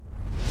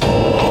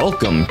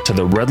Welcome to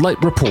the Red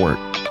Light Report,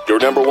 your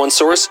number one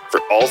source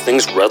for all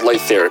things red light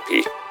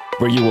therapy,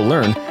 where you will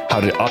learn how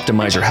to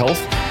optimize your health,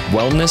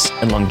 wellness,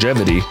 and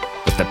longevity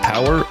with the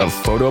power of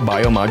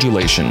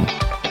photobiomodulation.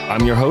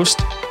 I'm your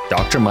host,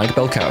 Dr. Mike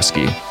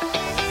Belkowski.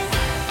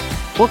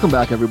 Welcome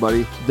back,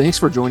 everybody. Thanks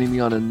for joining me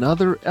on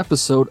another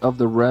episode of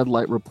the Red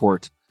Light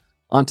Report.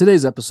 On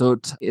today's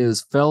episode is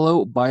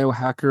fellow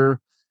biohacker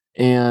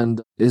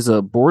and is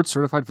a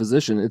board-certified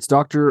physician. It's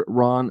Dr.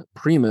 Ron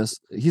Primas.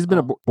 He's been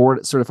a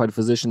board-certified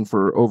physician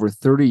for over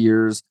 30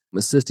 years,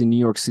 assisting New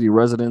York City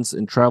residents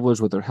and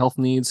travelers with their health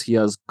needs. He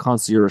has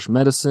concierge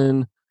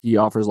medicine. He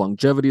offers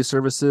longevity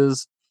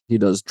services. He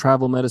does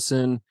travel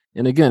medicine.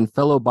 And again,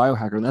 fellow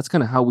biohacker. And that's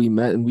kind of how we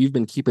met. And we've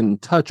been keeping in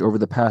touch over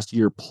the past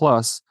year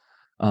plus.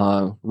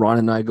 Ron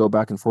and I go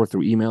back and forth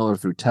through email or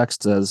through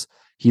text as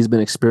he's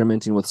been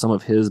experimenting with some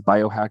of his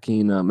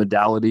biohacking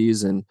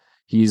modalities, and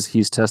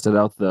he's tested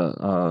out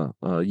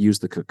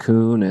used the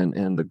cocoon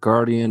and the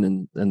guardian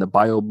and the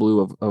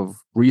BioBlue of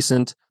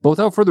recent. But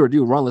without further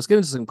ado, Ron, let's get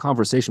into some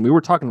conversation. We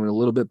were talking a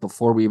little bit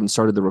before we even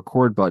started the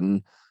record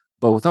button,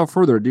 but without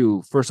further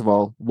ado, first of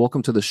all,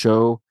 welcome to the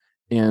show,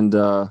 and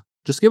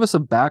just give us a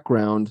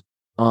background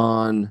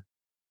on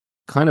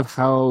kind of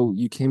how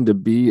you came to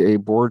be a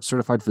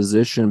board-certified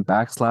physician /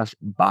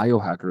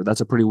 biohacker.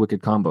 That's a pretty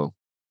wicked combo.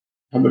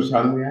 How much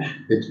time do we have?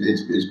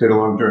 It's been a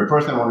long journey.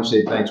 First, I want to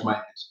say thanks,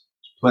 Mike. It's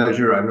a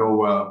pleasure. I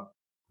know,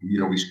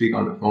 we speak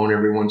on the phone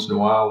every once in a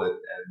while and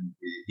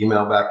we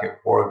email back and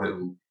forth.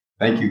 And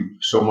thank you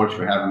so much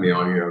for having me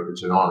on here.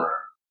 It's an honor.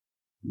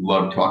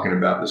 Love talking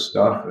about this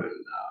stuff, and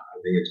I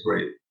think it's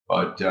great.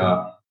 But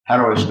how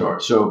do I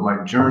start? So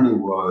my journey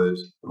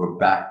was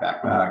back.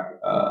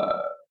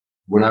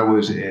 When I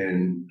was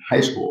in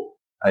high school,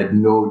 I had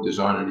no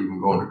design on even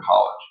going to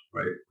college,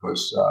 right?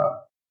 Because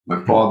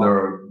my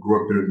father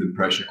grew up in a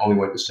depression, only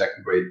went to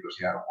second grade because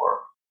he had to work.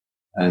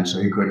 And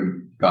so he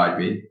couldn't guide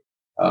me.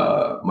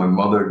 My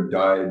mother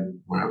died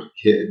when I was a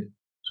kid,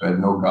 so I had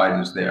no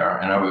guidance there.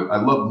 And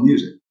I loved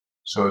music.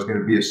 So I was going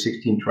to be a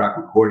 16-track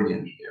recording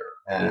engineer.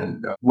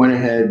 And went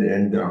ahead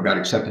and got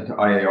accepted to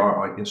IAR,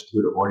 like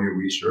Institute of Audio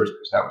Research,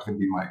 because that was going to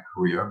be my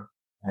career.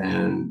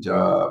 And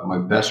my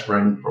best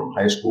friend from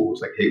high school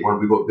was like, hey, why don't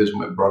we go visit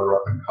my brother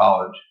up in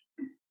college?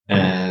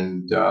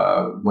 And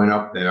went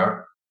up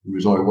there. There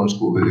was only one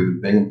school that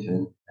did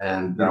Bennington.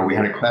 And we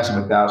had a class of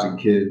 1,000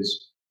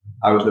 kids.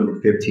 I was number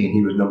 15.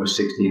 He was number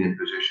 16 in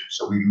position.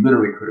 So we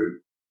literally could have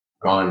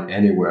gone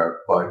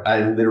anywhere. But I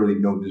had literally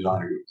no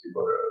desire to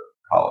go to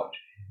college.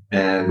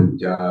 And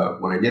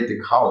when I get to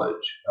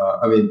college,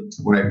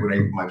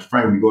 my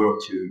friend, we go up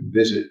to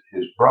visit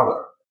his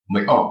brother. I'm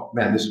like, oh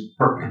man, this is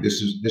perfect.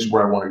 This is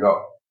where I want to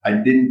go. I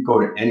didn't go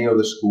to any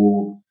other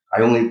school.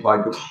 I only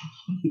applied to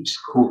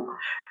school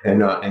and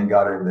got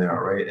in there,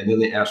 right? And then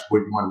they asked what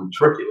you want to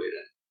matriculate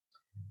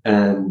in.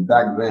 And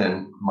back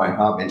then, my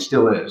hobby, and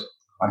still is,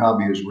 my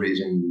hobby is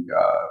raising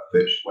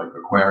fish, like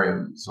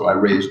aquarium. So my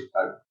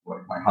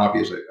hobby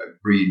is I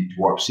breed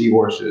dwarf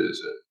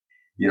seahorses. And,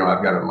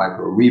 I've got a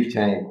micro reef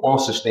tank, all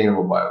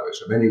sustainable, by the way.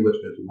 So if any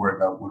listeners are worried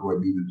about what do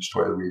I do to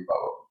destroy the reef,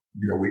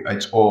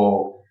 it's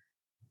all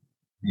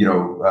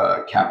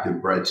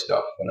captive bred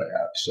stuff that I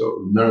have. So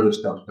none of this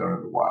stuff's done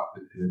in the wild.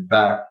 In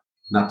fact,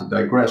 not to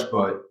digress,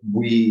 but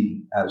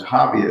we as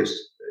hobbyists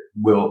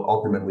will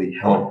ultimately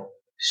help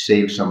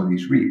save some of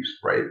these reefs,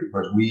 right?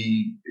 Because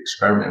we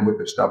experiment with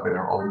the stuff in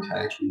our own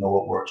tanks. We know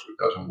what works,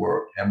 what doesn't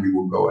work, and we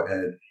will go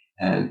ahead.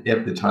 And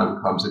if the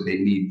time comes that they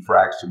need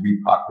frags to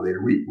repopulate a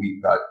reef,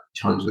 we've got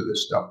tons of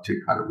this stuff to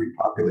kind of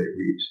repopulate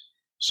reefs.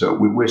 So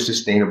we're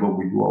sustainable.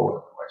 We do all of the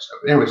right stuff.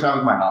 Anyways, that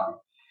was my hobby.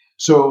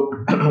 So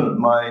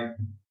my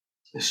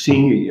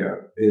senior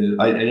year,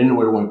 I didn't know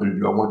what I wanted to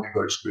do. I wanted to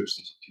go to Scripps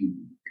Institute,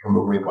 become a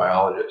marine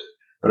biologist.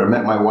 But I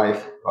met my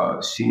wife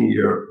senior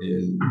year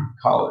in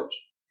college.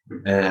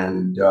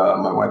 And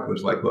my wife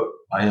was like, look,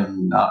 I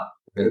am not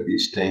going to be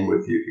staying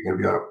with you. You're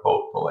going to be on a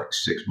boat for like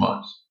 6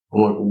 months.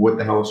 I'm like, well, what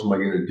the hell else am I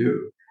going to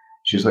do?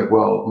 She's like,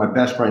 well, my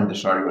best friend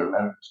decided to go to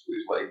medical school.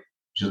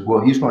 She's like,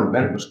 well, he's going to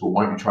medical school.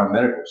 Why don't you try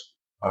medical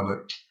school? I was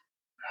like,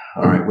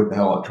 all right, what the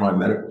hell? I'll try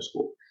medical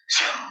school.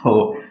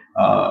 So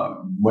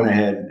went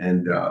ahead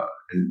and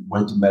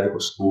went to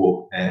medical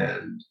school.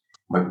 And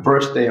my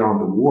first day on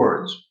the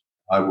wards,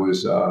 I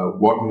was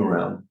walking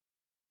around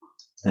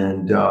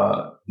and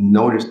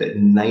noticed that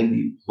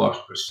 90+%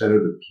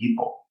 of the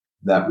people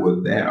that were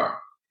there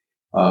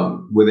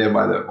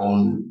by their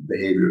own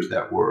behaviors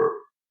that were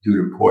due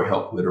to poor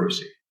health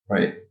literacy,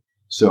 right?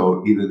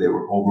 So either they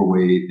were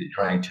overweight, they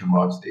drank too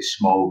much, they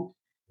smoked,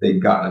 they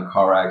got in a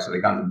car accident,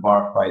 they got in a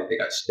bar fight, they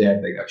got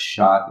stabbed, they got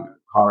shot, they got in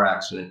a car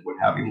accident, what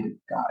have you. Like,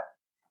 God,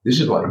 this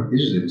is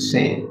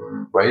insane,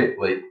 right?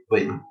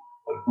 Like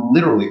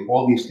literally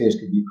all these things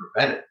could be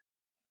prevented.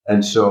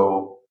 And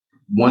so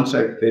once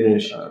I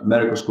finished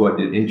medical school, I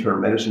did internal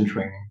medicine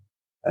training.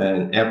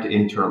 And after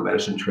internal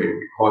medicine training,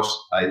 because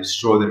I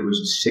saw that it was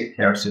a sick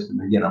care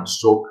system, again, I was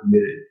so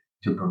committed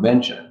to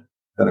prevention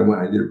that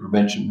I did a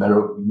preventive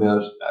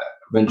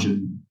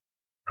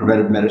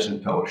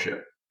medicine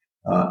fellowship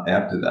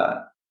after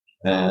that,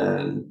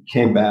 and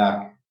came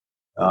back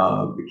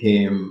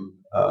became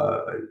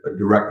a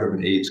director of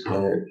an AIDS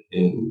clinic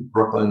in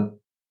Brooklyn,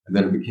 and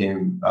then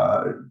became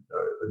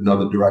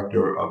another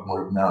director of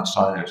one of Mount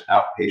Sinai's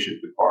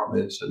outpatient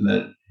departments, and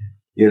then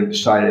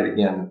decided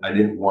again I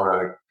didn't want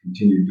to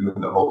continue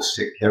doing the whole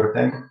sick care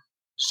thing.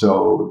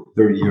 So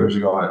 30 years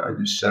ago, I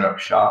just set up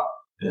shop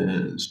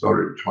and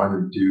started trying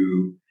to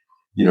do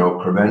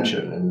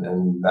prevention,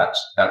 and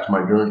that's my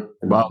journey.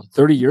 Wow,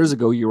 30 years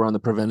ago you were on the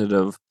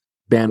preventative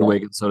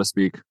bandwagon, so to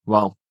speak.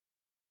 Wow.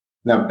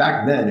 Now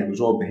back then it was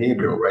all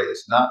behavioral, right?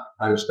 It's not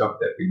the kind of stuff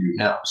that we do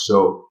now.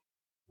 So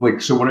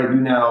what I do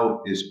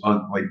now is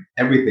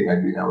everything I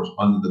do now is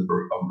under the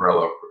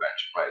umbrella of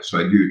prevention, right? So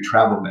I do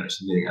travel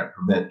medicine, meaning I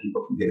prevent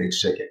people from getting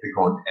sick if they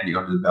go into any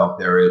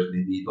underdeveloped areas.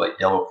 They need like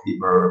yellow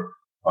fever,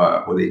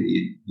 or they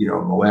need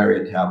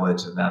malaria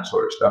tablets and that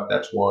sort of stuff.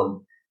 That's one.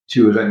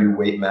 Two is I do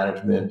weight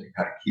management to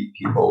kind of keep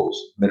people's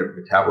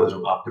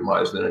metabolism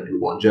optimized. Then I do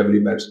longevity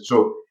medicine.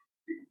 So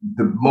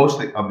the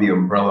most of the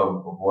umbrella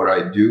of what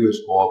I do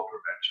is all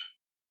prevention.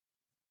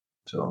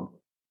 So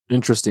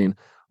interesting.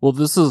 Well,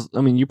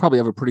 you probably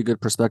have a pretty good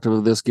perspective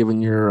of this,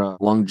 given your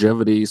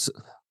longevity,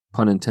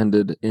 pun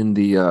intended, in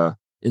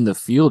the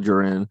field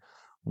you're in.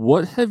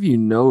 What have you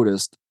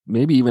noticed,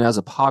 maybe even as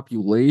a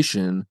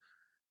population,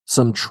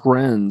 some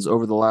trends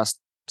over the last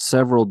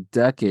several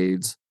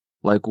decades?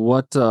 Like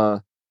what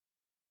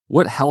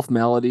health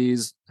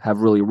maladies have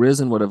really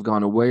risen, what have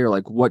gone away, or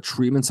like what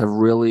treatments have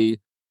really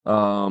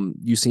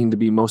you seem to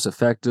be most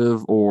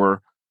effective,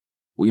 or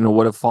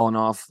what have fallen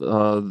off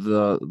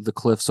the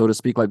cliff, so to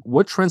speak? Like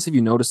what trends have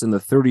you noticed in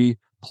the 30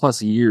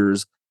 plus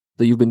years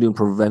that you've been doing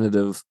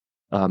preventative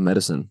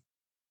medicine?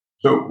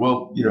 So,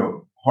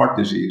 heart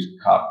disease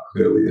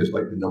clearly is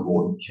like the number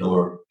one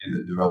killer in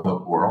the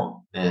developed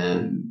world.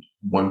 And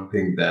one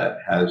thing that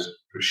has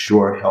for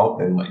sure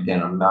helped, and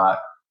again, I'm not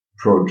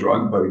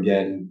pro-drug, but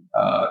again,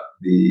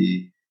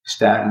 the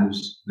statins,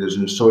 there's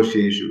an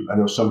association. I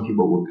know some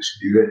people will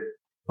dispute it,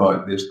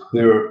 but there's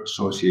clear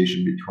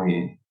association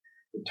between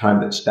the time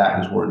that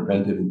statins were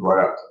invented and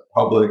brought out to the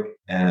public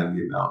and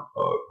the amount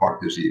of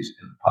heart disease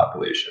in the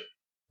population,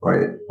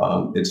 right?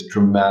 It's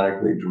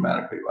dramatically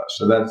less.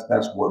 So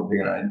that's one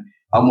thing. And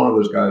I'm one of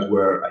those guys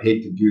where I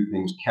hate to do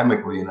things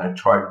chemically, and I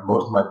try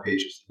most of my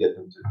patients to get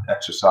them to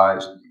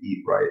exercise and to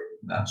eat right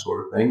and that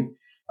sort of thing.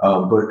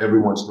 But every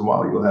once in a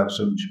while, you'll have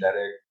some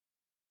genetic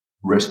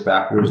risk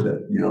factors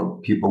that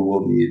people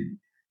will need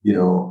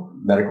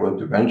medical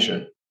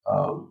intervention.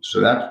 So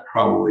that's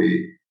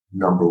probably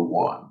number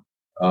one.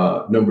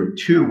 Number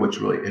two, what's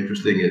really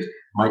interesting is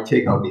my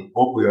take on the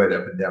opioid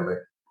epidemic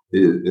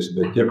is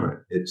a bit different.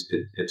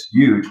 It's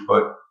huge,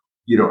 but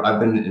I've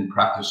been in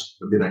practice.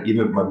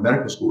 Even my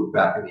medical school was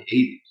back in the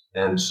 80s,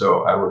 and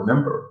so I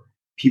remember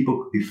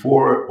people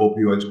before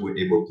opioids were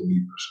able to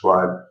be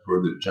prescribed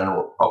for the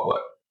general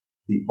public.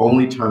 The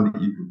only time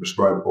that you could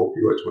prescribe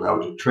opioids when I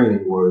was in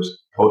training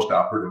was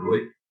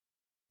post-operatively,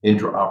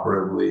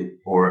 intraoperatively,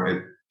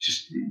 or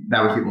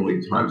that was the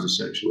only times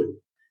essentially.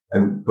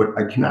 But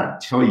I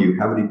cannot tell you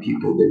how many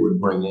people they would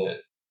bring in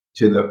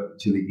to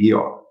the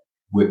ER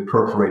with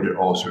perforated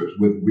ulcers,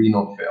 with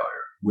renal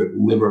failure, with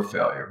liver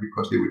failure,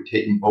 because they were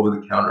taking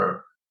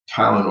over-the-counter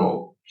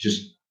Tylenol,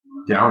 just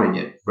downing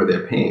it for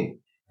their pain,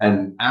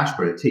 and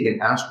aspirin, taking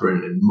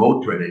aspirin and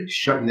Motrin and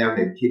shutting down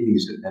their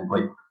kidneys, and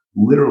like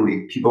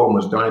literally people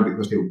almost dying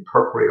because they would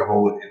perforate a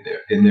hole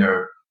in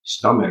their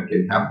stomach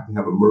and have to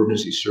have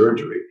emergency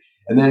surgery.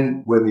 And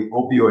then when the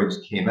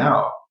opioids came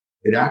out,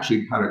 it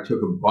actually kind of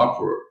took a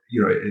buffer.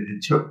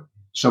 It took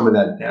some of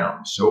that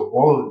down. So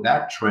all of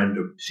that trend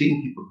of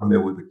seeing people come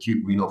in with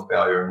acute renal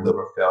failure and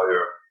liver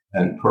failure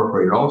and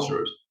perforated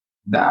ulcers,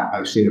 that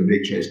I've seen a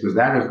big change, because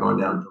that has gone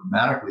down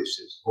dramatically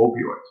since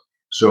opioids.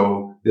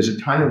 So there's a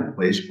time and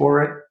place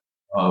for it.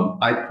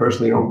 I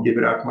personally don't give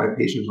it out to my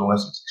patients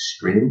unless it's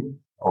extreme,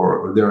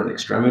 or they're an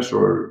extremist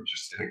or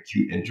just an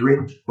acute injury.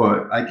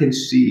 But I can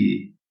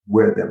see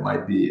where there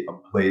might be a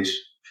place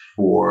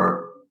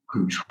for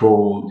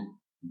controlled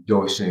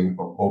dosing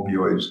of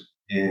opioids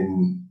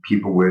in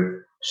people with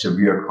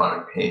severe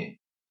chronic pain.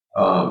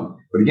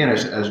 But again,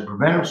 as a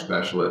preventive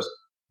specialist,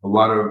 a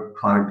lot of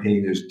chronic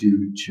pain is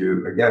due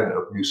to, again,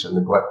 abuse and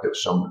neglect of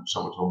someone's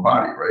own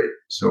body, right?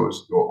 So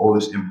it's all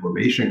this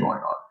inflammation going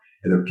on.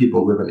 And if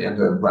people live an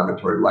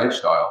anti-inflammatory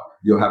lifestyle,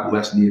 you'll have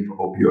less need for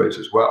opioids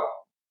as well.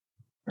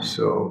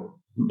 So,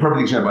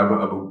 perfect example, I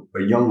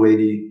have a young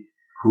lady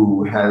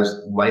who has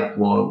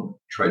lifelong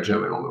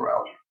trigeminal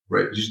neuralgia,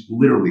 right? Just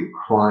literally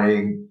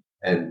crying.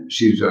 And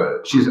she's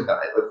a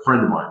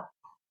friend of mine.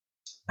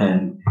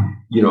 And,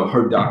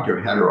 her doctor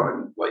had her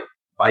on like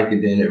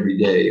Vicodin every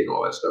day and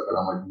all that stuff. And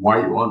I'm like, why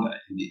are you on that?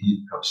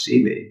 You come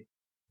see me.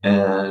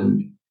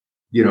 And,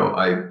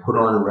 I put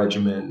on a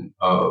regimen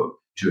of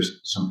just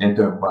some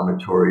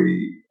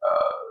anti-inflammatory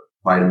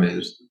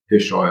vitamins,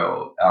 fish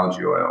oil,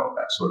 algae oil,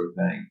 that sort of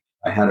thing.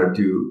 I had her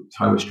do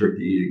time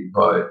restricted eating,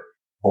 but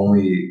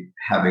only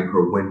having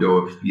her window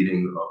of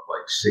feeding of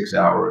like 6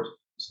 hours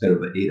instead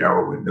of the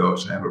 8-hour window,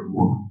 so I have her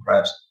more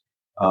compressed.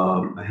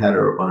 I had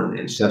her on an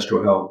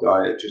ancestral health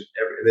diet, just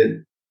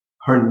everything.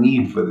 Her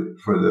need for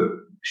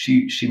the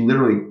she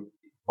literally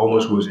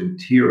almost was in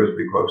tears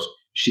because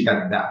she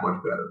got that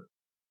much better.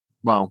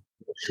 Wow.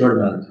 In a short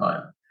amount of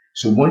time.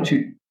 So once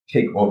you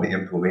take all the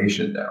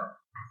inflammation down,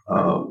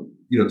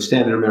 the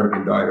standard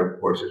American diet, of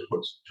course, is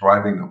what's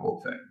driving the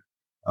whole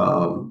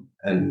thing.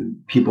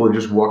 And people are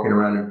just walking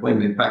around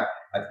inflamed. In fact,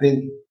 I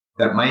think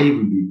that might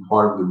even be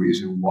part of the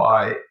reason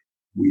why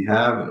we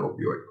have an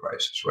opioid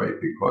crisis, right?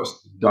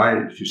 Because the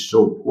diet is just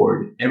so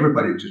poor.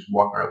 Everybody's just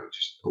walking around with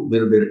just a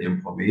little bit of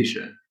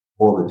inflammation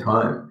all the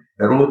time.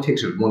 That only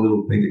takes one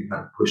little thing to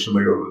kind of push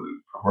somebody over the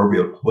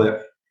proverbial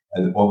cliff.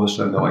 And all of a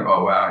sudden they're like,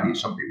 oh, wow, I need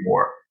something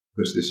more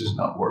because this is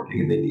not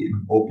working and they need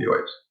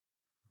opioids.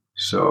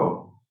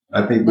 So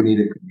I think we need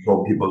to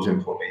control people's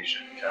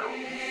inflammation in general.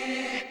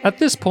 At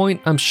this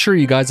point, I'm sure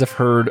you guys have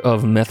heard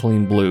of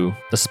methylene blue,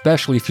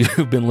 especially if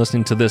you've been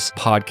listening to this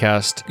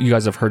podcast. You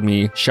guys have heard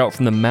me shout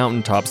from the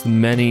mountaintops the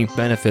many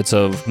benefits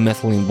of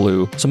methylene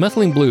blue. So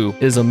methylene blue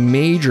is a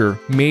major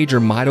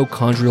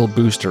mitochondrial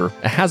booster.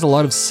 It has a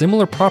lot of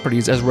similar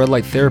properties as red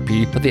light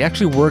therapy, but they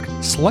actually work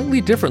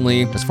slightly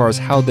differently as far as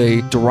how they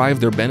derive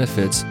their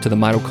benefits to the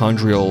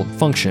mitochondrial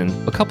function.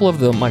 A couple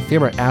of my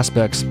favorite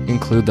aspects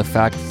include the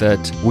fact that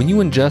when you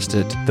ingest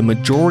it, the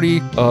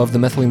majority of the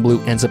methylene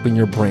blue ends up in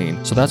your brain.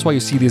 So that's why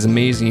you see these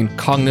amazing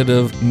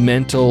cognitive,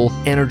 mental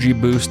energy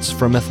boosts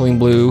from methylene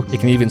blue. It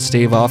can even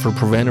stave off or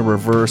prevent or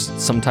reverse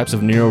some types of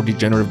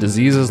neurodegenerative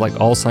diseases like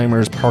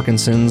Alzheimer's,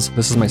 Parkinson's.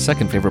 This is my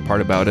second favorite part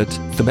about it.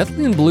 The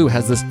methylene blue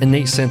has this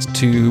innate sense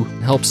to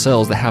help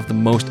cells that have the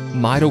most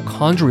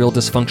mitochondrial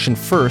dysfunction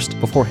first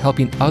before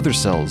helping other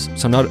cells.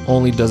 So not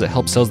only does it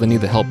help cells that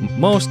need the help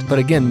most, but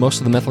again,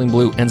 most of the methylene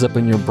blue ends up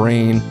in your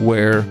brain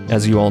where,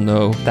 as you all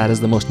know, that is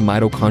the most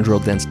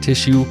mitochondrial dense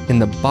tissue in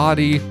the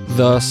body.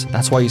 Thus,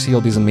 that's why you see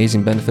all these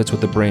amazing benefits with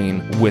the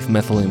brain with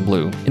methylene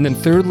blue. And then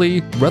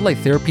thirdly, red light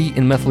therapy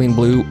and methylene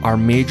blue are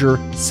major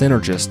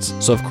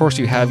synergists. So of course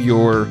you have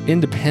your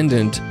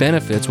independent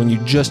benefits when you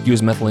just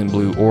use methylene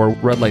blue or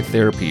red light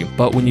therapy,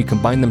 but when you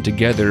combine them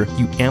together,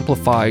 you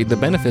amplify the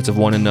benefits of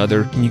one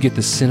another and you get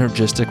the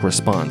synergistic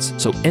response.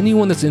 So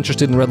anyone that's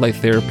interested in red light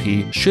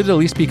therapy should at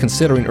least be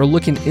considering or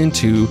looking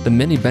into the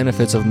many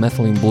benefits of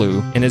methylene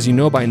blue. And as you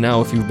know by now,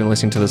 if you've been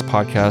listening to this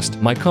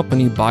podcast, my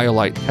company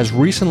BioLite has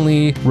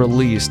recently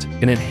released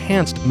an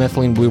enhanced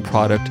methylene blue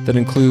product that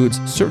includes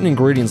certain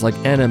ingredients like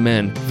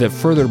NMN that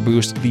further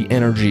boost the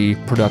energy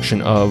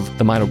production of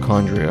the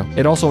mitochondria.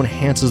 It also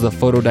enhances the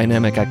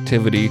photodynamic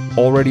activity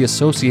already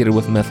associated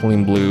with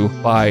methylene blue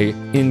by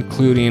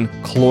including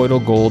colloidal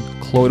gold,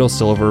 colloidal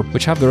silver,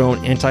 which have their own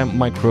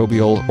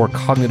antimicrobial or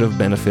cognitive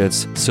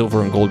benefits,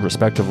 silver and gold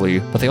respectively,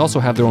 but they also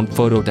have their own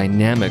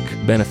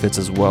photodynamic benefits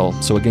as well.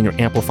 So again,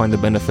 you're amplifying the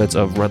benefits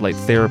of red light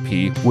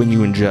therapy when you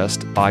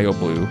ingest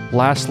BioBlue.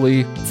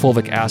 Lastly,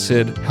 fulvic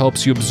acid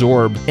helps you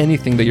absorb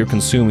anything that you're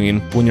consuming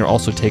when you're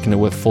also taking it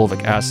with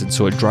fulvic acid,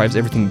 so it drives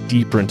everything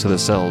deeper into the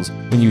cells.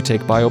 When you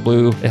take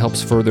BioBlue, it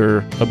helps further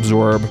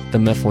absorb the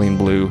methylene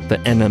blue, the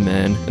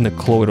NMN, and the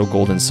colloidal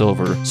gold and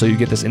silver, so you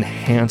get this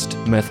enhanced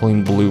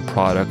methylene blue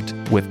product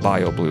with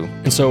BioBlue.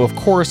 And so, of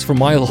course, for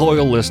my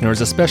loyal listeners,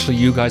 especially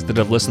you guys that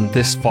have listened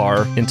this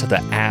far into the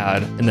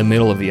ad in the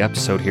middle of the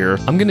episode here,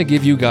 I'm going to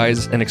give you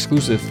guys an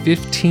exclusive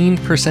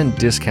 15%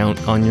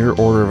 discount on your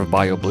order of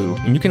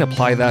BioBlue. And you can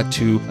apply that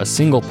to a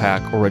single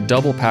pack or a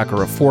double pack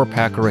or a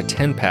 4-pack or a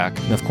 10-pack.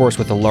 And of course,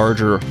 with a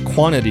larger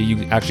quantity,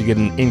 you actually get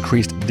an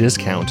increased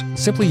discount.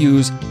 Simply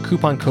use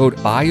coupon code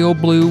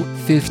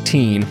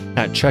BioBlue15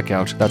 at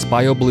checkout. That's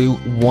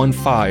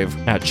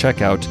BioBlue15 at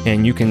checkout,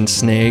 and you can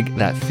snag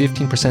that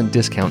 15%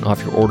 discount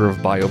off your order of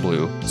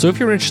BioBlue. So if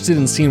you're interested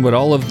in seeing what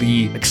all of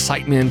the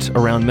excitement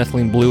around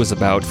methylene blue is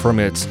about, from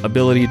its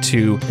ability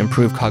to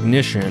improve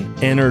cognition,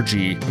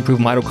 energy, improve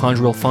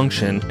mitochondrial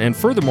function, and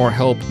furthermore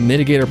help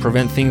mitigate or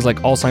prevent things like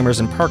Alzheimer's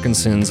and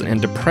Parkinson's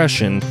and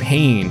depression,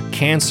 pain,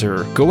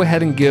 cancer, go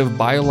ahead and give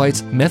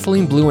BioLite's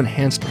methylene blue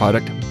enhanced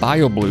product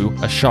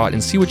BioBlue a shot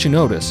and see what you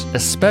notice,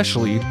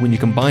 especially when you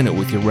combine it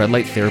with your red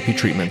light therapy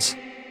treatments.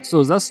 So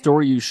is that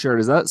story you shared,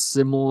 is that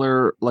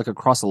similar like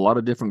across a lot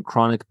of different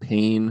chronic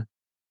pain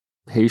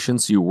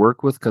patients you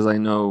work with? Because I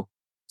know,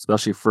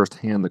 especially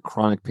firsthand, the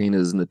chronic pain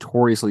is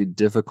notoriously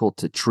difficult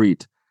to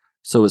treat.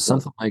 So is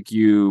something like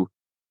you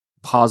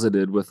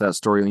posited with that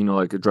story,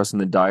 like addressing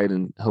the diet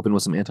and helping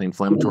with some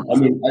anti-inflammatory? I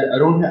mean, I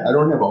don't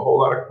have a whole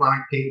lot of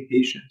chronic pain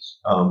patients,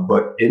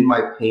 but in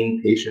my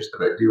pain patients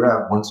that I do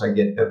have, once I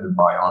get them to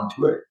buy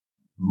onto it,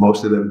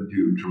 most of them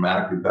do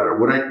dramatically better.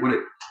 What I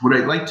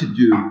like to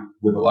do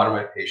with a lot of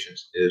my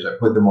patients is I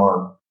put them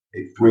on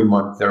a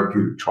 3-month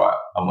therapeutic trial.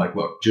 I'm like,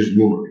 look, just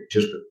humor me.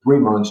 Just for 3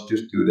 months,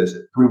 just do this.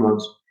 At 3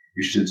 months,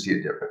 you should see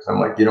a difference. I'm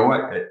like, you know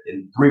what?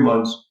 In 3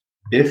 months,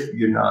 if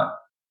you're not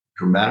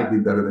dramatically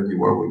better than you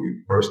were when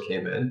you first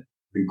came in,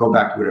 then go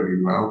back to whatever you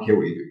do. I don't care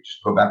what you do.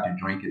 Just go back to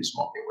drinking,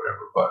 smoking,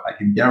 whatever. But I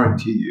can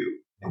guarantee you,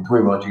 in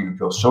 3 months, you're going to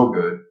feel so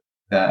good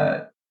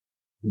that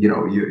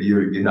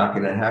you're not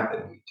going to have the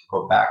need to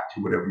go back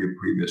to whatever your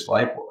previous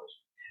life was.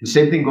 The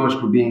same thing goes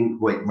for being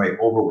like my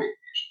overweight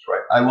patients,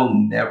 right? I will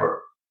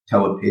never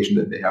tell a patient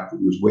that they have to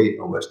lose weight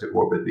unless they're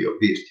morbidly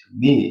obese. To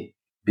me,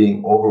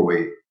 being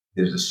overweight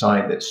is a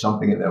sign that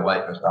something in their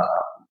life is not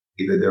happening.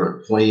 Either they're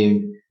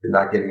inflamed, they're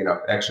not getting enough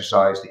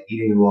exercise, they're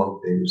eating the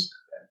wrong things,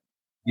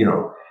 you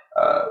know.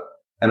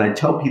 And I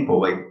tell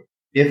people, like,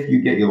 if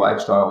you get your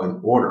lifestyle in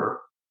order,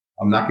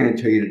 I'm not going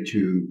to tell you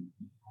to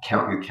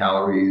count your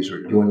calories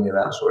or do any of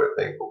that sort of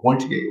thing. But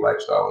once you get your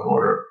lifestyle in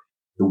order,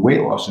 the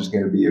weight loss is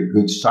going to be a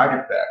good side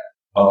effect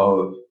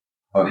of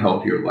a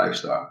healthier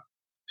lifestyle.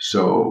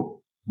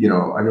 So, I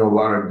know a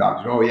lot of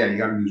doctors, oh yeah, you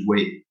got to lose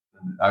weight.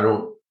 And I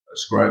don't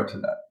ascribe to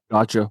that.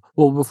 Gotcha.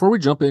 Well, before we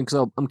jump in,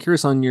 because I'm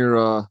curious on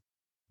your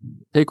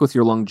take with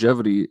your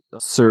longevity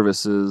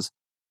services,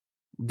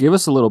 give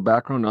us a little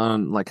background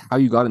on like how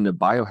you got into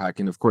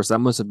biohacking. Of course, that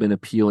must have been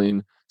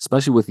appealing,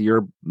 especially with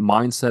your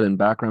mindset and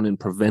background in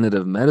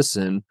preventative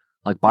medicine.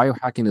 Like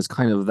biohacking is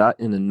kind of that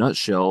in a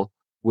nutshell,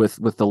 with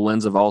the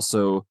lens of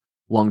also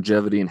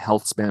longevity and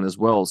health span as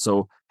well.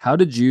 So how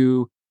did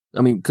you,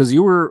 I mean, because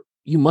you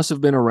must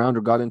have been around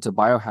or got into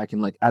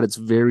biohacking like at its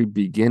very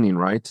beginning,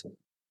 right?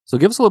 So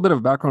give us a little bit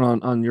of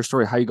background on your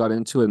story, how you got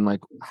into it and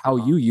like how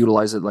you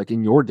utilize it like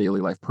in your daily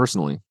life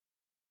personally.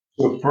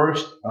 So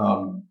first,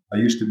 I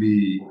used to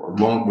be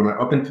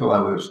up until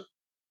I was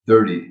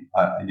 30.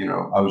 I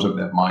was of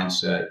that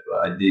mindset.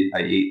 I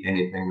ate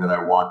anything that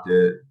I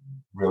wanted.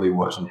 Really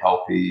wasn't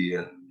healthy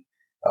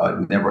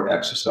and never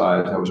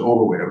exercised. I was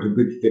overweight. I was a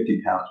good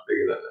 50 pounds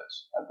bigger than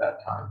this at that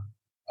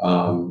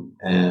time,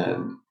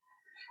 and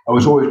I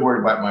was always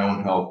worried about my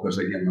own health because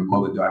again, my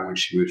mother died when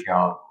she was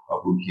young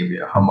of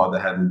leukemia. Her mother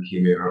had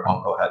leukemia. Her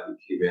uncle had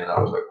leukemia, and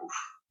I was like, oof,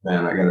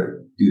 man, I got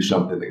to do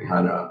something to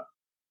kind of,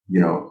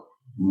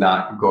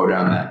 not go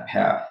down that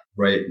path,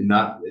 right?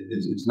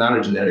 It's not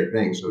a genetic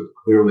thing, so it's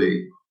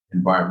clearly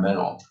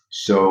environmental.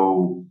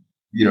 So,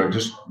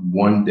 just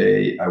one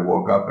day I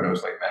woke up and I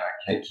was like, man,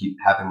 I can't keep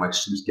having my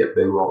suits get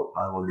bigger all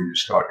the time. I need to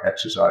start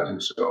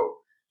exercising. So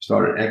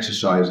started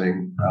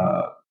exercising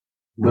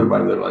little by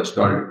little.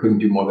 Couldn't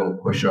do more than a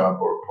push up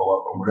or a pull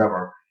up or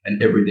whatever.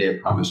 And every day I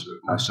promised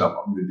myself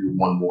I'm going to do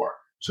one more.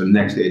 So the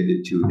next day I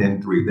did 2,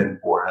 then 3, then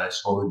 4, and I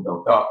slowly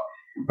built up.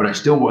 But I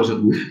still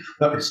wasn't losing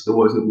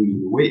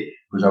the weight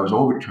because I was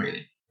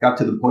overtraining. Got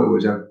to the point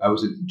where I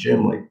was at the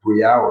gym like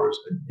 3 hours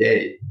a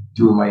day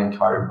doing my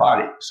entire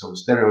body. So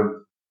instead of,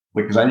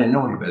 because I didn't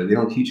know any better, they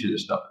don't teach you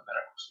this stuff in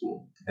medical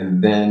school.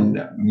 And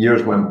then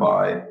years went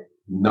by,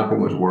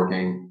 nothing was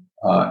working.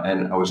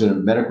 And I was in a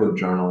medical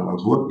journal and I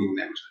was looking,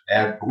 there was an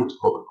ad for what's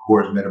called a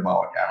Coors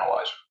metabolic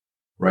analyzer,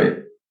 right?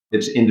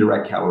 It's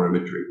indirect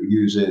calorimetry. We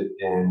use it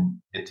in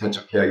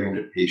intensive care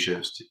unit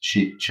patients to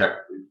check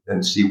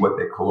and see what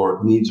their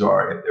caloric needs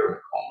are if they're in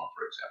a coma,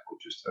 for example,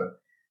 just to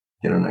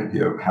get an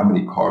idea of how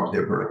many carbs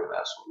they're burning and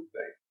that sort of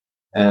thing.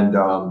 And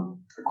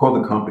I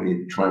called the company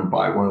to try and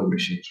buy one of the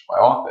machines for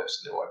my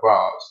office. And they're like,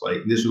 wow, it's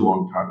like, this is a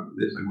long time ago.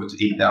 This, like, what's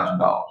 $8,000? I'm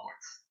like,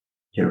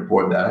 can't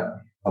afford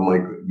that. I'm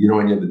like, you know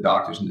any of the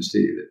doctors in the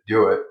city that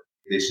do it?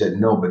 They said,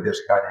 no, but there's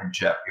a guy named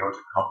Jeff. He owns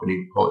a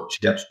company called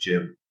Jeff's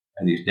Gym,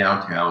 and he's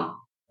downtown,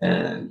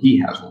 and he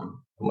has one.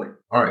 I'm like,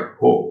 all right,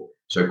 cool.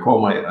 So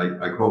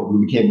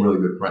we became really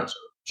good friends. So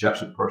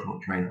Jeff's a personal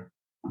trainer.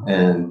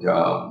 And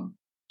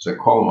so I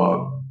call him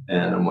up,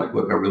 and I'm like,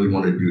 look, I really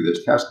want to do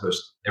this test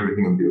because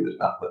everything I'm doing is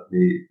not make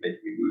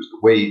me lose the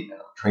weight, and I'm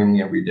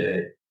training every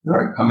day. All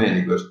right, come in.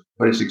 He goes,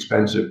 but it's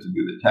expensive to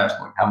do the test.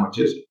 I'm like, how much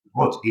is it?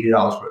 Well, it's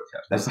 $80 for a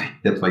test.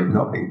 That's like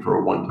nothing for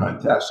a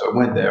one-time test. So I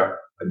went there,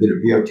 I did a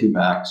VO2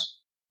 max,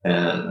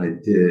 and I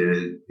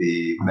did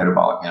the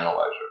metabolic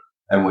analyzer.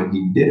 And when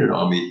he did it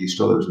on me, he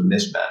saw there was a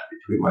mismatch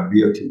between my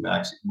VO2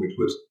 max, which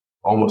was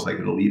almost like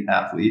an elite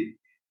athlete,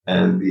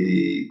 and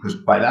because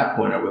by that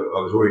point I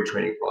was already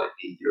training for like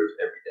 8 years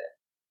every day.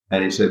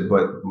 And he said,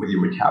 but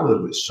your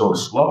metabolism is so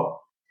slow.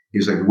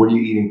 He's like, what are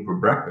you eating for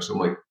breakfast? I'm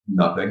like,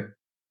 nothing.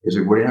 He's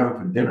like, what are you having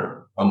for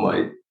dinner? I'm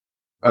like,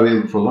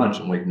 for lunch.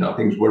 I'm like,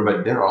 nothing. What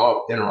about dinner?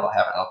 Oh, dinner I'll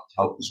have. I'll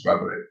help describe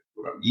what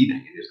I'm eating.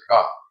 And he's like,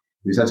 oh,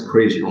 because that's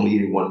crazy. You're only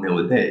eating one meal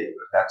a day.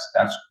 But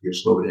that's you're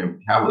slowing down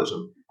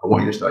metabolism. I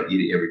want you to start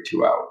eating every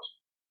 2 hours.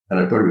 And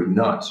I thought it was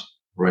nuts,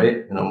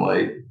 right? And I'm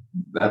like,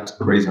 that's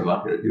crazy. I'm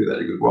not going to do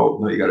that. He goes, well,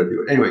 no, you got to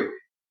do it. Anyway,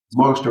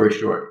 long story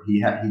short,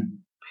 he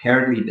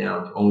pared me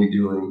down to only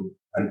doing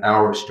an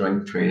hour of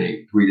strength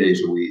training 3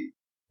 days a week.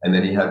 And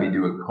then he had me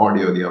doing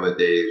cardio the other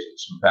days, and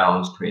some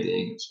balance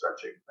training and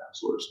stretching, that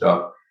sort of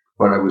stuff.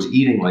 But I was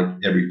eating like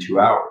every 2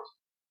 hours.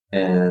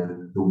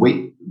 And the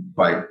weight,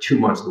 by 2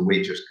 months, the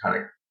weight just kind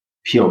of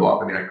peeled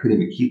off. I mean, I couldn't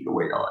even keep the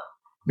weight on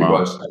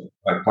because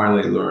I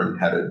finally learned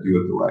how to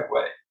do it the right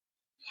way.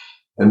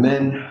 And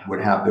then what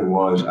happened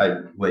was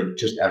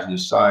just as an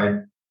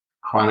aside,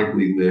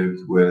 chronically lived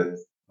with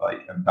like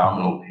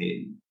abdominal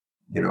pain,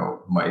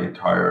 my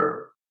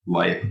entire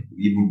life,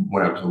 even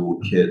when I was a little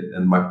kid.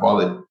 And my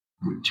father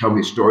would tell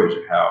me stories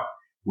of how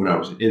when I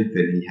was an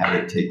infant, he had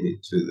to take me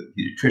to the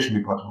pediatrician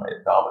because of my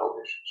abdominal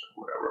issues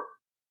or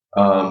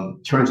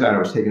whatever. Turns out I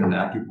was taking an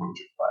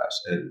acupuncture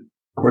class, and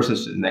the person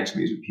sitting next to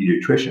me is a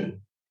pediatrician,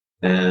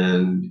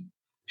 and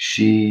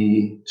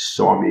she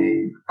saw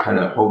me kind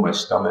of hold my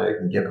stomach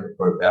and get me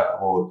for a bath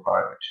all the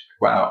time. And she's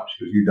like, wow.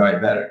 She goes, you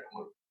diabetic? I'm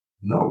like,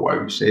 no, why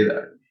would you say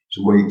that?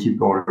 So well, you keep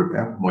going to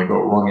bed. I'm like,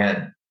 oh, wrong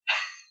end.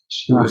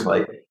 She was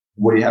like,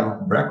 what do you have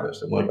for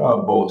breakfast? I'm like,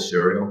 oh, a bowl of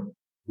cereal.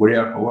 What do you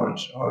have for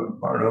lunch? Oh,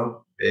 I don't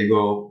know,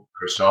 bagel,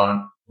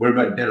 croissant. What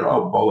about dinner?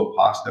 Oh, a bowl of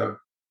pasta.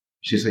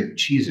 She's like,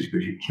 Jesus,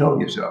 because you're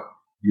killing yourself.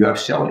 You have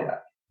celiac.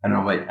 And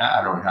I'm like,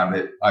 I don't have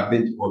it. I've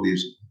been to all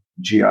these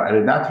GI. And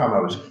at that time, I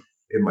was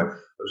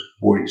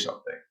 40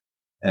 something.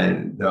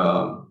 And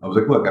I was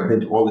like, look, I've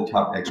been to all the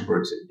top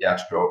experts in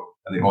gastro,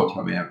 and they all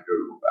tell me I have to go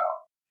to a bowel.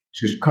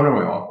 She was come to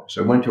my office.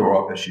 I went to her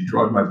office. She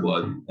draws my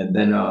blood. And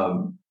then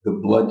the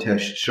blood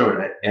test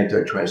showed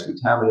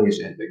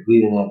anti-transglutaminase,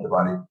 anti-gluten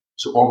antibody.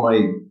 So all my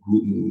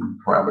gluten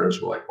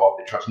parameters were like off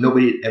the charts.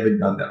 Nobody had ever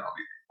done that on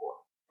me before.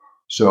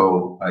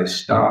 So I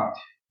stopped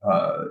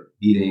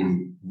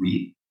eating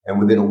wheat. And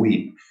within a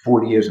week,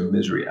 40 years of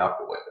misery out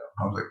the window.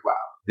 I was like, wow,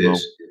 this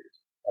is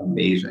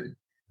amazing.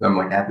 And I'm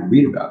like, I have to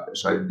read about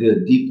this. So I did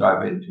a deep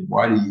dive into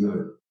why do you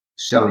have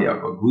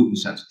celiac or gluten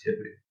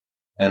sensitivity?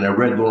 And I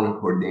read Lauren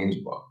Cordain's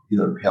book, a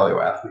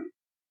paleo athlete.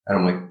 And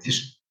I'm like,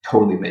 this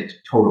totally makes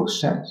total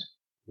sense,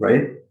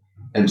 right?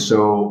 And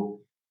so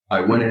I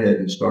went ahead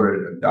and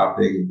started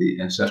adopting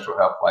the ancestral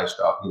health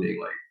lifestyle,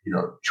 eating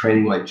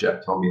training like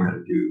Jeff told me how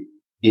to do,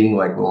 eating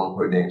like Lauren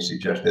Cordain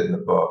suggested in the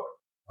book.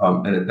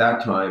 And at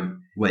that time,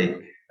 we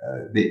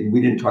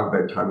didn't talk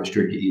about time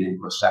restricted eating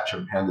because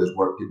Saksha Panda's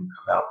work didn't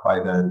come out by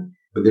then,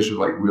 but this was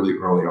like really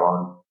early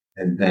on.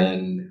 And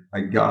then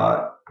I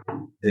got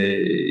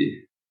a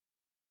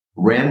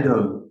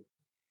random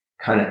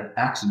kind of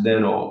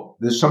accidental,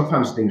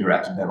 sometimes things are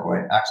accidental,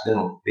 right?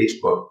 Accidental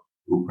Facebook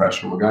request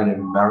from a guy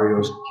named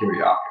Marios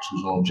Kyriakis,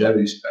 who's a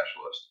longevity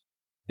specialist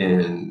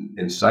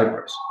in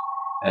Cyprus.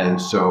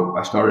 And so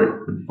I started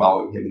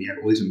following him, and he had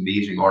all these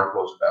amazing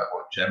articles about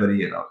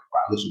longevity, and I was like,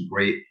 wow, this is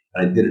great.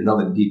 And I did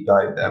another deep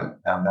dive down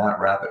that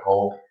rabbit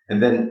hole.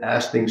 And then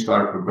as things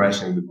started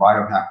progressing, the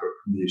biohacker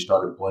community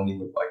started blending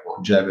with like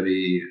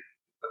longevity,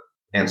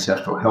 the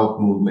ancestral health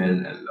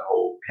movement, and the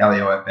whole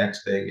paleo FX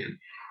thing. And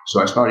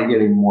so I started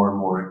getting more and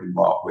more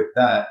involved with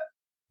that.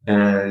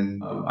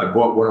 And I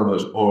bought one of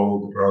those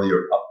old,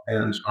 earlier up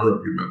bands. I don't know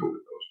if you remember what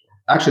those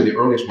were. Actually, the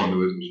earliest one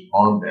was an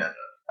armband.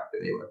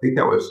 I think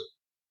that was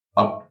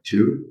Up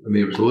to. I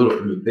mean, it was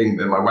a thing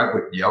that my wife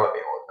would yell at me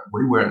all the time. What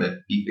are you wearing that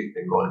beeping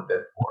thing going to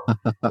bed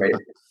for? Right?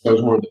 That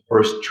was one of the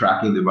first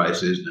tracking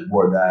devices, and I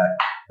wore that.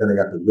 Then I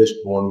got the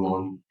wrist-worn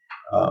one,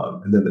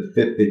 and then the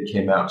Fitbit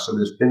came out. So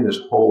there's been this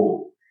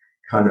whole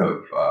kind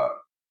of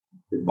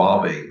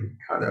evolving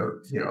kind of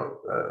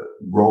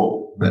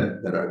role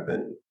that I've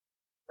been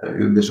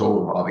this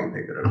whole evolving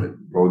thing that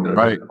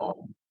I've been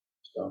on.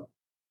 So.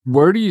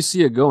 Where do you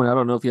see it going? I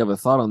don't know if you have a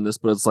thought on this,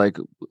 but it's like,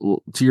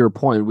 to your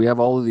point, we have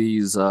all of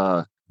these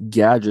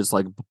gadgets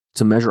like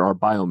to measure our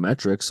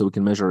biometrics. So we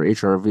can measure our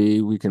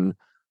HRV, we can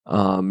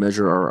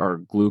measure our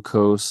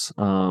glucose,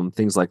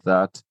 things like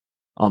that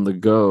on the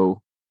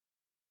go.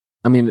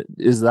 I mean,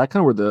 is that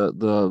kind of where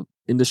the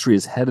industry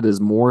is headed,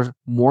 is more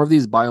of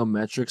these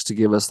biometrics to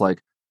give us,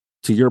 like,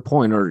 to your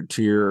point, or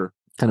to your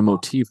kind of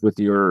motif with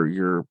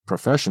your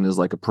profession, is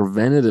like a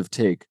preventative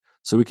take.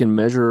 So we can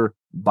measure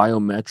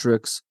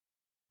biometrics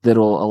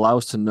that'll allow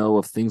us to know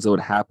of things that would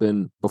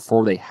happen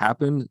before they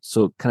happen.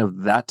 So kind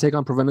of that take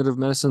on preventative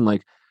medicine,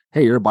 like,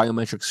 hey, your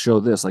biometrics show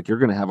this, like you're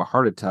going to have a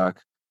heart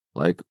attack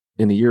like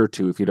in a year or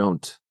two if you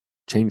don't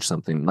change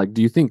something. Like,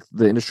 do you think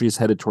the industry is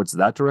headed towards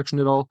that direction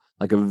at all?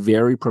 Like a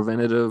very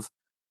preventative,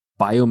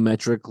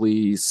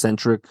 biometrically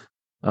centric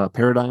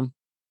paradigm?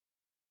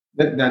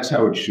 That's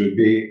how it should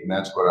be. And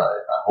that's what I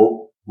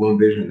hope we'll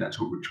envision. That's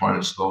what we're trying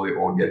to slowly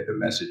all get the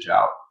message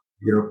out,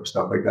 for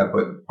stuff like that.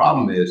 But the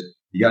problem is,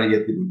 you got to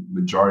get the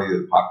majority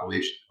of the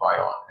population to buy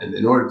on. And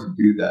in order to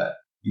do that,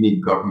 you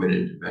need government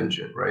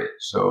intervention, right?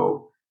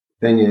 So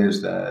the thing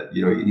is that,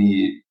 you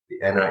need the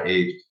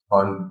NIH to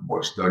fund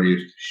more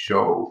studies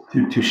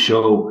to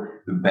show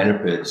the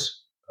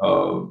benefits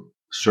of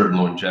certain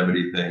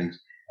longevity things.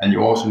 And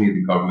you also need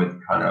the government to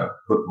kind of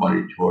put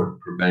money toward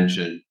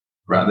prevention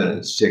rather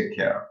than sick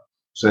care.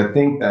 So I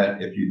think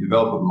that if you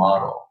develop a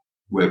model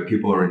where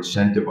people are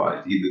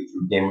incentivized either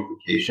through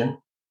gamification,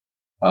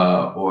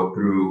 or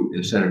through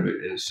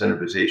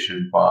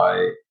incentivization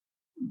by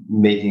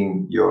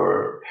making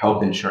your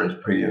health insurance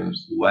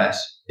premiums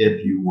less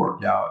if you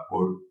work out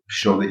or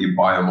show that your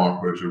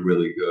biomarkers are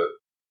really good.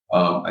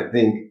 I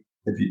think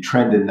if you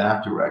trend in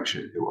that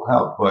direction, it will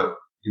help. But,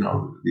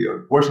 the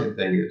unfortunate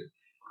thing is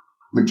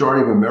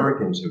majority of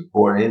Americans have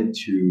bought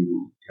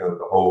into,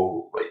 the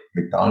whole like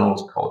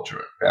McDonald's culture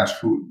and fast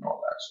food and all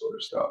that sort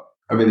of stuff.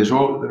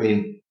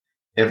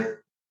 If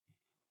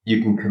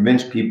you can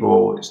convince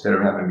people, instead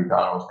of having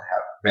McDonald's, to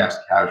have fast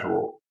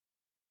casual,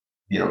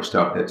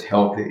 stuff that's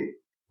healthy.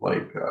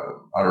 Like,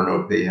 I don't know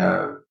if they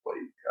have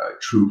like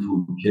True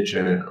Food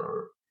Kitchen,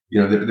 or,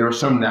 there are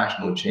some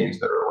national chains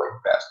that are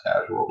like fast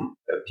casual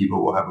that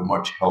people will have a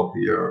much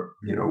healthier,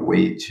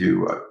 way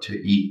to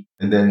eat.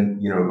 And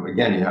then,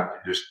 again, you have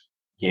to just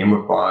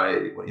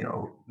gamify,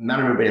 not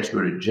everybody has to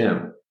go to the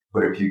gym,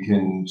 but if you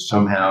can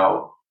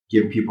somehow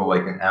give people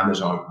like an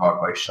Amazon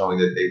cart by showing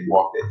that they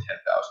walked at 10,000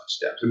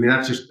 steps. I mean,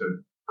 that's just a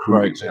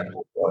crude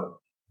example, but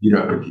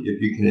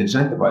if you can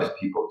incentivize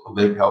people to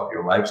live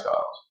healthier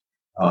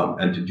lifestyles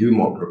and to do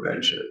more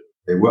prevention,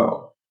 they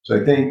will. So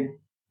I think,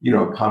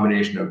 a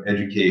combination of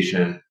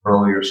education,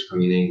 earlier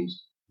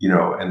screenings,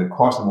 and the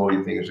cost of all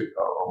these things are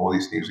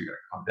going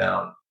to come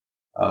down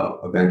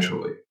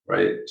eventually,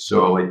 right?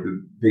 So like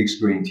the big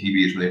screen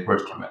TVs when they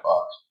first came out.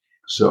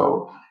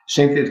 So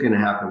same thing's going to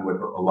happen with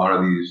a lot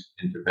of these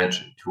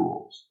intervention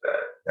tools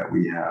that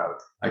we have.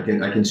 I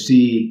can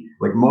see,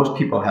 like, most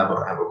people have a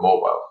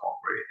mobile phone,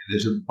 right?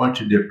 There's a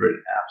bunch of different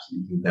apps that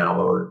you can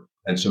download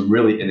and some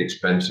really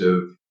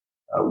inexpensive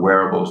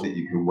wearables that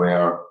you can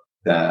wear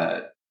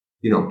that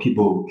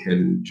people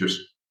can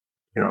just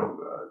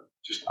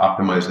just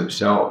optimize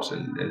themselves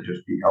and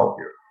just be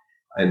healthier.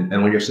 And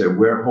like I said,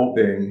 we're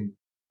hoping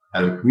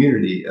as a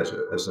community, as a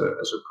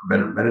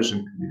preventive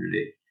medicine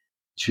community,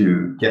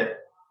 to get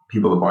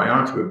people to buy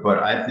onto it. But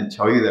I have to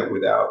tell you that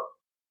without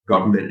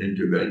government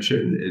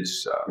intervention,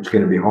 it's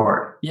going to be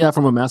hard. Yeah,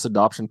 from a mass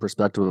adoption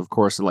perspective, of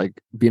course,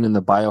 like being in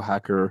the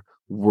biohacker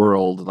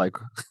world, like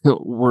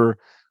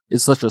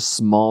it's such a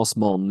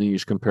small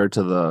niche compared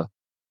to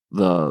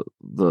the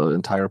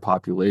entire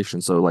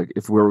population. So like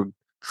if we're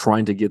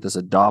trying to get this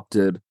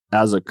adopted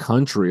as a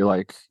country,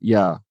 like,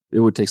 yeah, it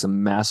would take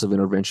some massive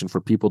intervention for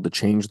people to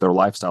change their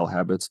lifestyle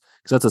habits,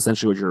 because that's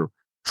essentially what you're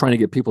trying to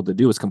get people to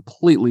do, is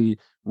completely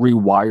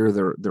rewire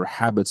their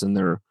habits and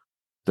their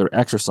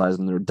exercise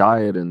and their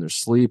diet and their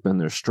sleep and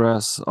their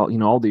stress,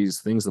 all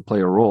these things that play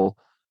a role.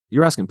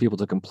 You're asking people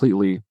to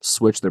completely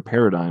switch their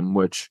paradigm,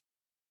 which,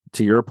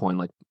 to your point,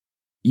 like,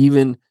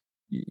 even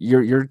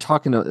you're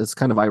talking to, it's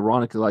kind of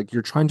ironic, like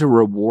you're trying to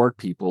reward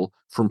people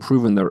for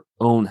improving their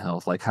own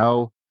health. Like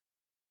how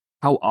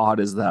odd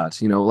is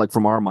that? Like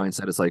from our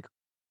mindset, it's like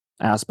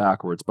ass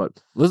backwards.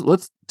 But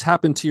let's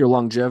tap into your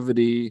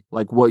longevity,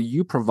 like what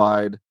you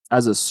provide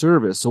as a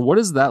service. So what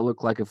does that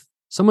look like if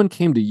someone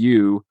came to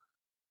you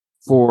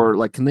for,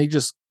 like, can they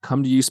just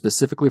come to you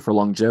specifically for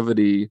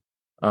longevity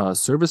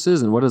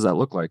services, and what does that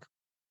look like?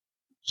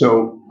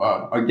 So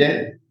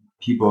again,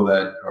 people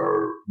that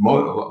are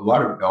a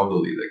lot of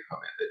elderly that come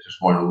in that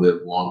just want to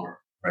live longer,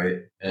 right?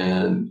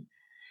 And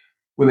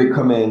when they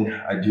come in,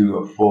 I do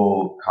a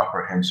full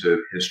comprehensive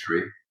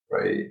history,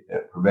 right?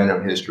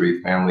 Preventive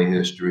history, family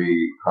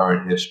history,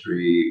 current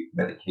history,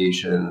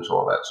 medications,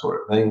 all that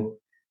sort of thing.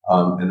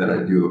 And then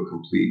I do a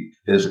complete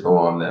physical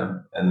on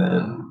them. And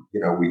then,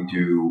 we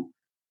do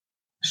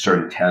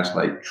certain tests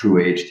like true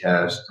age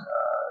test,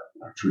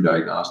 true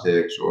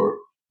diagnostics, or,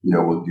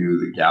 we'll do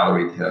the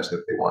calorie test if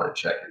they want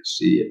to check and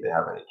see if they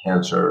have any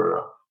cancer.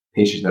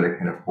 Patients that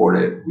can afford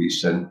it, we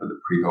send for the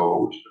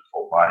pre-go, which is a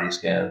full body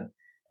scan.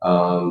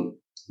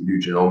 We do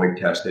genomic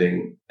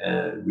testing,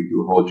 and we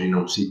do whole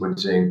genome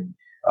sequencing.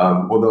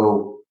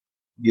 Although,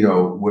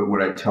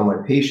 what I tell my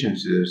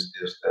patients is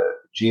that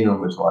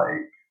genome is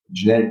like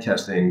genetic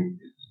testing.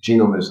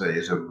 Genome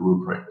is a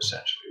blueprint,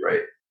 essentially,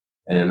 right?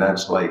 And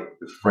that's like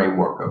the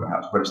framework of a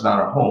house, but it's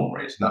not a home,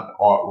 right? It's not the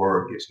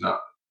artwork, it's not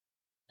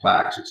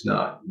plaques, it's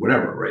not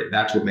whatever, right?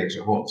 That's what makes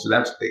a home. So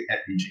that's the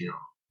epigenome.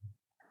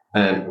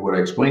 And what I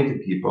explain to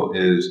people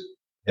is,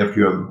 if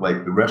you're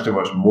like the rest of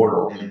us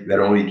mortal, that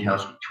only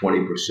accounts for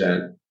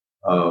 20%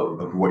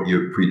 of what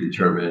your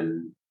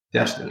predetermined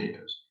destiny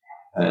is.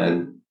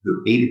 And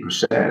the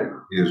 80%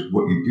 is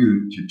what you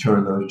do to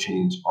turn those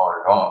genes on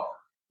and off,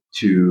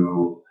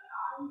 to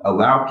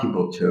allow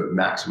people to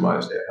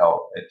maximize their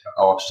health and to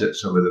offset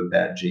some of the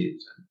bad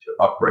genes and to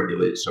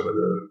upregulate some of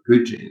the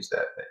good genes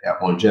that have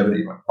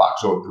longevity, like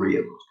FOXO3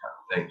 and those kind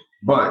of things.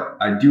 But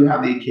I do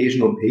have the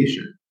occasional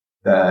patient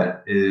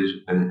that is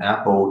an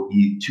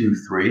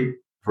ApoE23,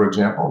 for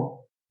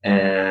example,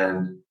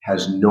 and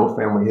has no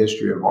family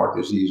history of heart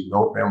disease,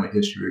 no family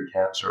history of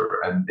cancer,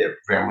 and their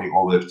family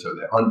all lives to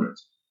their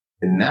hundreds.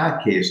 In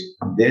that case,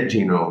 their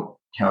genome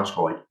counts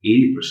for like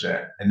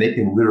 80%, and they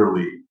can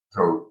literally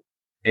throw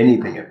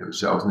anything at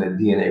themselves, and their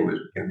DNA was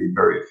going to be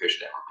very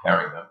efficient at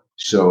repairing them.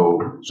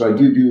 So I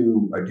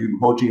do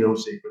whole genome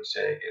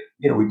sequencing,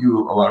 and we do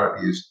a lot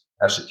of these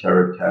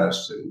esoteric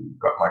tests and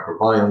gut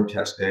microbiome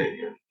testing,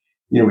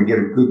 and we get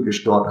a good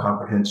Gestalt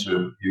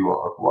comprehensive view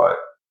of what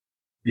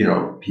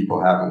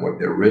people have and what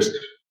their risks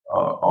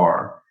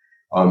are,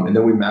 and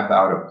then we map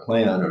out a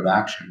plan of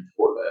action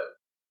for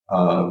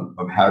them,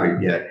 of how to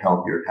get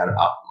healthier, how to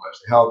optimize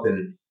the health.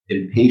 And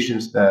in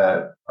patients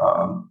that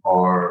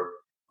are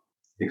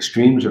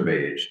extremes of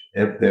age,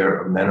 if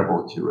they're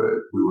amenable to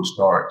it, we will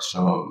start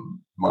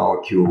some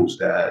molecules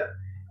that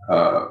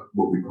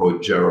what we call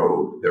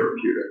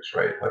gerotherapeutics,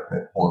 right? Like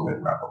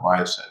metformin,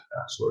 rapamycin,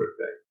 that sort of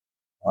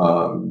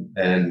thing.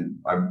 And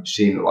I've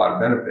seen a lot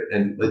of benefit.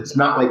 And it's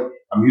not like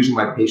I'm using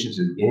my patients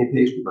as guinea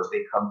pigs because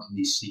they come to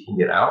me seeking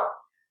it out.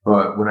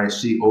 But when I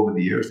see over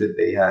the years that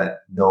they had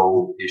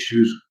no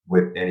issues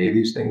with any of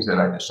these things, then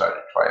I decided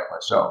to try it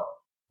myself.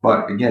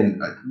 But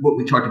again, what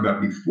we talked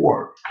about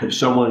before, if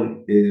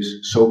someone is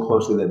so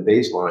close to their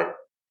baseline,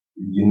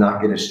 you're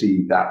not going to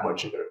see that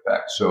much of an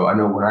effect. So I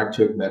know when I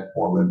took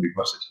metformin,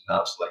 because it's a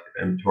non-selective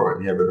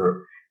mTOR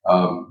inhibitor,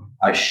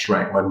 I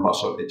shrank my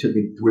muscle. It took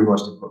me 3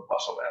 months to put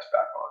muscle mass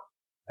back on.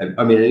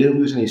 I mean, I didn't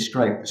lose any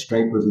strength. The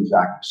strength was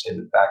exactly the same.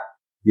 In fact,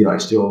 I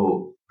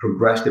still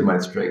progressed in my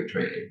strength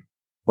training,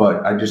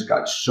 but I just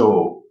got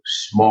so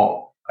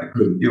small, I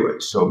couldn't do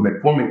it. So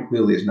metformin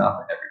clearly is not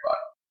for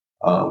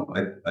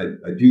everybody.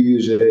 I do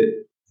use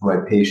it for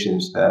my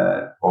patients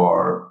that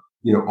are,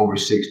 over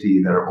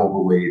 60, that are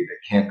overweight, that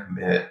can't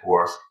commit,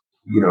 or,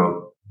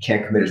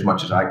 can't commit as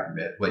much as I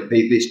commit. Like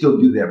they still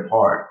do their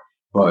part,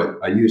 but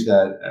I use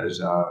that as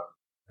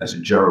a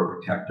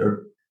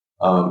geroprotector.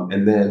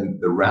 And then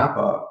the wrap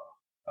up,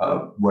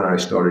 when I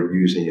started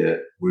using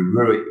it, was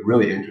really,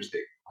 really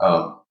interesting.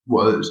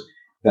 Was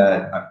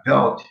that I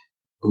felt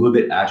a little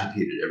bit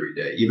agitated every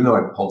day, even though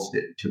I pulsed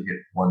it and took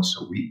it once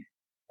a week.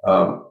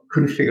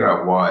 Couldn't figure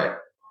out why.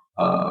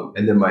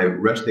 And then my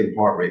resting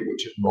heart rate,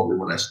 which is normally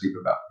when I sleep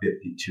about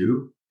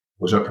 52,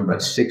 was up to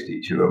about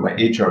 62. And my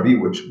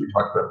HRV, which we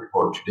talked about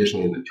before,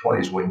 traditionally in the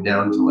 20s, went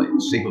down to like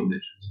single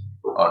digits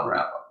on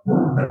wrap up.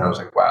 And I was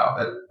like, wow,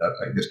 that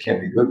like, this can't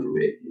be good for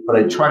me. But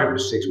I tried it for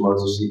 6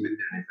 months to see if it did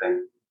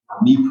anything.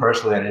 Me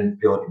personally, I didn't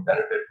feel any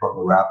benefit from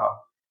the wrap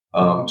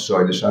up. So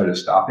I decided to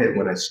stop it.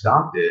 When I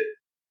stopped it,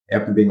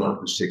 after being on it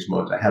for 6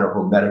 months, I had a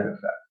hormetic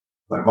effect.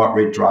 My heart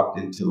rate dropped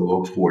into the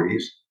low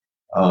 40s.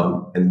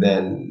 And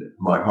then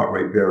my heart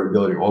rate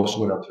variability also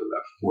went up to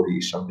about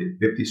 40 something,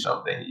 50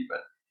 something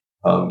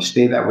even.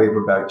 Stayed that way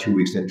for about 2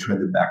 weeks, then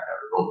trended back down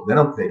to normal. Then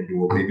I'm thinking,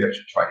 well, maybe I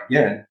should try it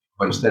again.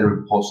 But instead of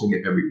pulsing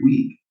it every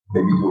week,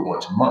 maybe do it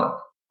once a month.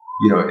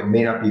 It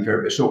may not be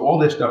very good. So all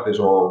this stuff is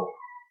all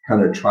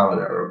kind of trial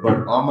and error.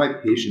 But on my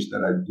patients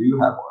that I do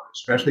have on,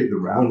 especially the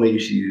one lady,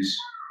 she's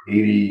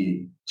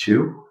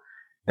 82.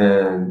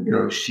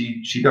 And,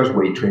 she does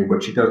weight training,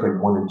 but she does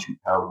like 1 and 2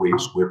 pound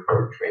weights with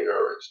her trainer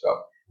and stuff.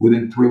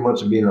 Within 3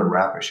 months of being on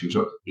rapid, she was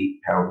up to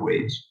 8 pound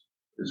weights.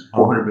 There's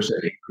 400%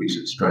 increase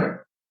in strength.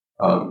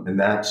 And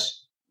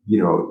that's,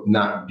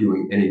 not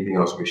doing anything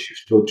else, but she's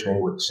still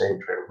training with the same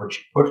trainer, but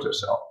she pushed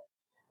herself.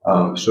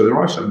 So there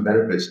are some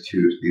benefits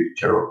to these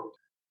general.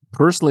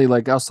 Personally,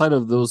 like outside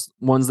of those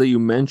ones that you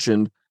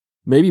mentioned,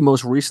 maybe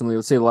most recently,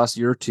 let's say the last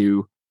year or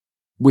two,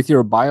 with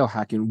your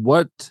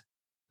biohacking,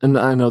 and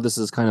I know this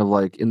is kind of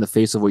like in the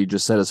face of what you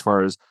just said, as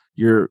far as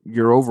your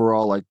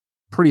overall like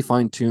pretty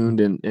fine tuned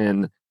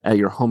and at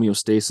your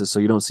homeostasis, so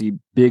you don't see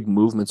big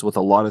movements with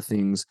a lot of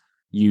things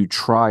you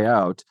try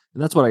out.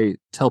 And that's what I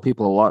tell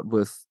people a lot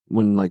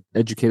when like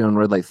educated on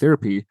red light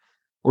therapy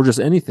or just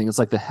anything. It's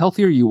like the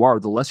healthier you are,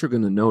 the less you're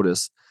going to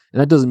notice.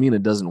 And that doesn't mean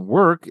it doesn't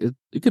work.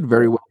 It could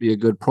very well be a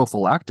good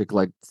prophylactic,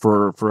 like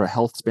for a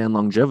health span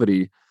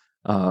longevity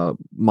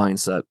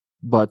mindset.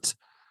 But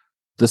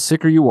the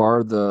sicker you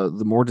are,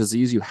 the more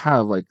disease you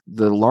have, like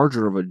the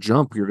larger of a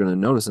jump you're going to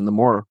notice, and the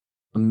more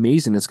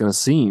amazing it's going to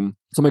seem.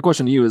 So my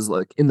question to you is,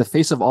 like, in the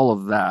face of all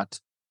of that,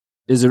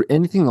 is there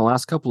anything in the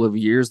last couple of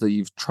years that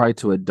you've tried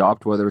to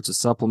adopt, whether it's a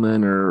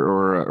supplement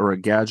or a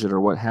gadget or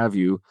what have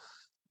you,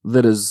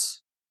 that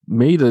has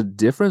made a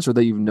difference or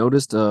that you've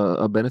noticed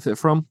a benefit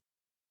from?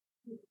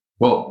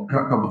 Well,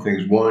 a couple of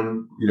things.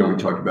 One, we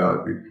talked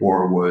about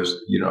before was,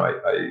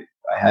 I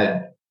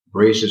had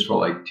braces for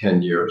like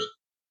 10 years,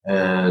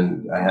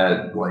 and I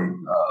had like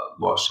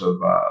loss of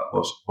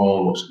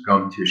bone, loss of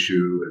gum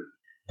tissue. And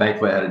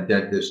thankfully, I had a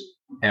dentist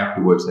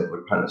afterwards that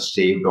would kind of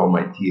saved all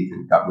my teeth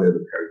and got rid of the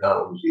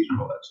periodontal disease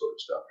and all that sort of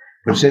stuff.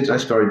 But since I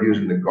started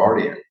using the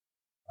Guardian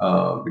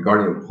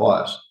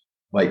Plus,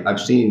 like I've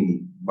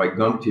seen my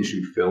gum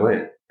tissue fill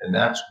in, and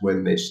that's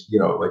when they,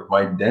 like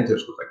my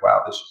dentist was like,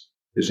 "Wow, this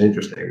is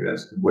interesting.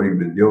 That's what you've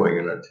been doing."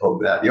 And I told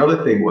him that. The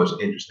other thing was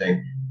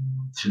interesting,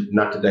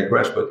 not to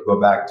digress, but to go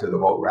back to the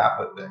whole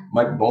rapid thing.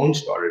 My bones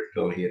started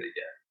filling in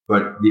again,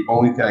 but the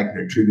only thing I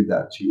can attribute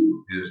that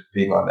to is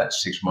being on that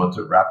 6 months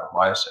of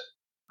rapamycin.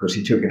 Because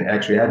he took an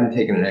X-ray. I hadn't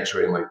taken an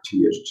X-ray in like 2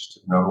 years, just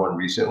took another one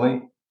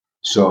recently.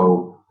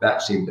 So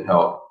that seemed to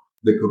help.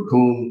 The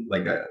cocoon,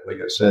 like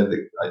I said,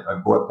 I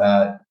bought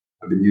that.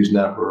 I've been using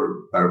that for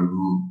about a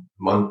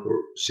month or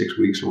 6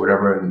 weeks or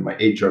whatever, and my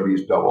HRV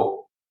is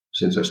doubled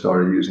since I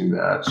started using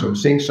that. So I'm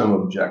seeing some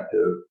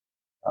objective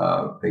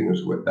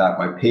things with that.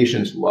 My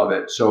patients love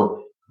it.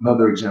 So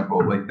another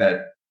example, like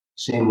that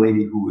same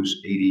lady who was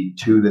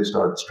 82 that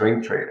started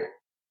strength training,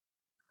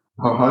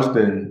 her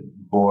husband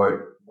bought,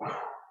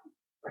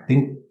 I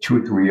think 2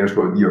 or 3 years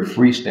ago, your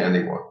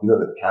freestanding one,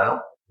 the panel.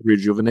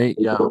 Rejuvenate,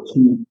 yeah. So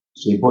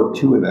he bought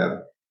 2 of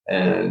them,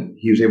 and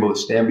he was able to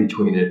stand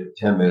between it for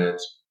 10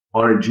 minutes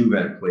on a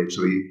Juvent plate.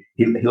 So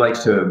he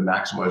likes to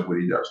maximize what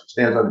he does. He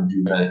stands on a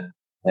Juvent,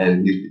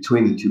 and he's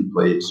between the 2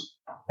 plates.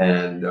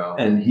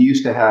 And he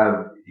used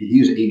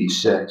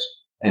 86,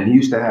 and he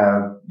used to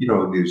have,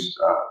 these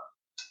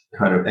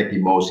kind of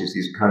ecchymoses,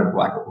 these kind of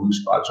black or blue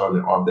spots on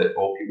the arm that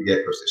old people get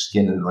because the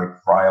skin is like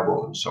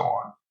friable and so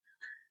on.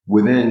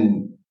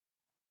 Within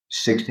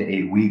 6 to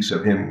 8 weeks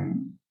of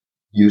him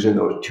using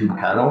those 2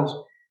 panels,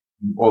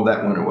 all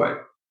that went away.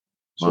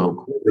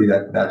 So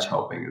clearly that's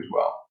helping as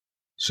well.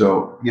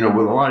 So, with a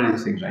lot of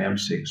these things, I am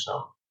seeing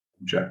some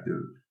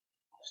objective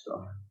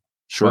stuff.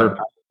 Sure. But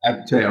I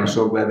have to tell you, I'm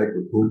so glad that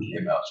cocoon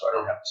came out, so I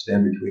don't have to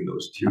stand between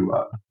those 2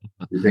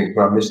 things.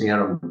 But I'm missing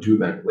out on the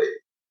Juvent plate.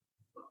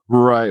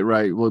 Right,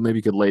 right. Well, maybe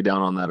you could lay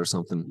down on that or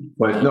something.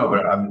 But no,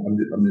 but I'm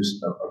just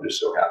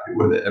so happy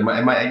with it. And my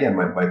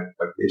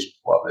patients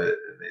love it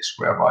and they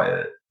swear by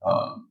it.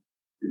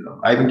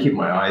 I even keep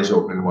my eyes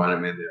open when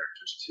I'm in there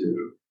just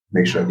to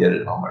make sure I get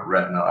it on my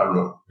retina. I don't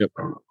know. Yep.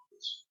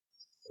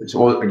 It's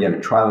all,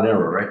 again, trial and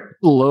error, right?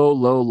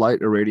 Low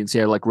light irradiance.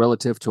 Yeah, like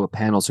relative to a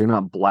panel. So you're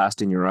not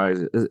blasting your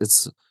eyes.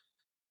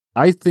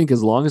 I think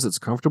as long as it's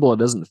comfortable, it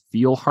doesn't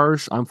feel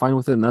harsh, I'm fine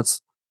with it. And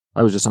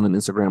I was just on an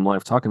Instagram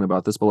live talking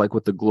about this, but like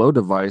with the Glow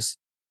device,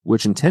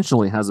 which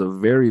intentionally has a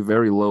very,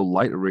 very low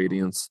light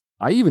irradiance,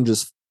 I even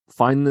just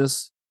find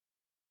this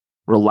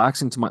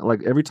relaxing to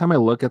like every time I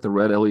look at the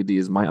red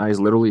LEDs, my eyes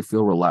literally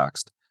feel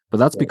relaxed. But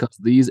that's because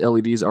these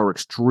LEDs are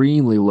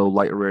extremely low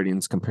light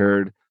irradiance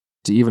compared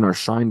to even our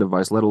Shine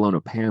device, let alone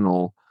a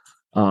panel.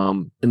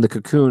 And the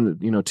Cocoon,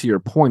 to your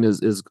point,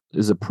 is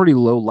a pretty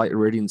low light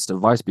irradiance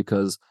device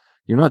because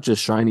you're not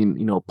just shining,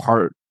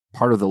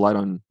 part of the light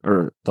on,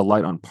 or the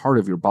light on part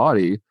of your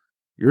body,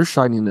 you're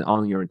shining it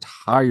on your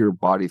entire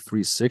body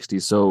 360.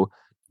 So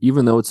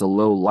even though it's a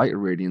low light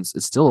irradiance,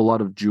 it's still a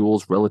lot of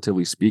joules,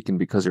 relatively speaking,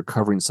 because you're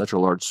covering such a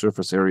large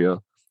surface area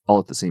all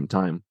at the same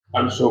time.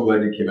 I'm so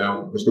glad it came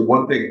out, because the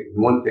one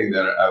thing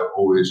that I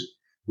always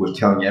was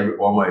telling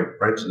all my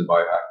friends in the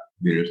biohacking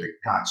community is like,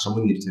 God,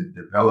 someone needs to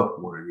develop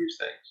one of these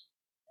things.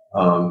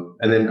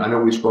 And then I know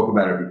we spoke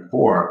about it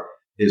before.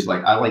 Is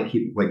like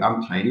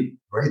I'm tiny,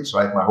 right? So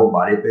my whole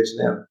body fits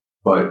in them.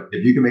 But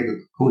if you can make a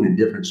cocoon in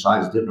different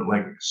sizes, different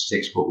length,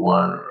 like 6'1"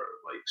 or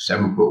like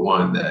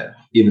 7'1", that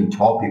even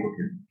tall people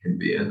can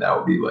be in, that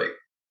would be like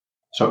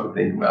something to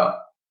think about.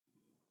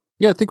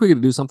 Yeah, I think we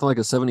could do something like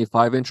a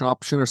 75-inch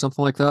option or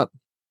something like that.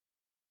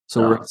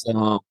 So just a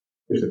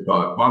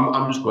thought. Well,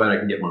 I'm just glad I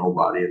can get my whole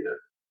body in there.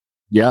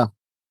 Yeah,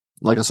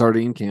 like a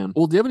sardine can.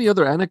 Well, do you have any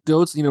other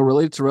anecdotes,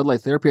 related to red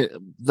light therapy?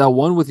 That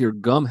one with your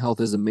gum health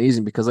is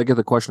amazing because I get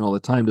the question all the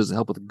time, does it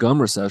help with gum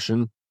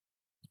recession?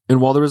 And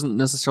while there isn't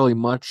necessarily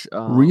much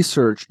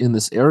research in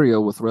this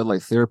area with red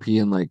light therapy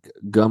and like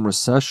gum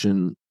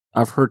recession,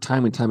 I've heard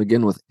time and time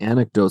again with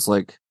anecdotes,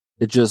 like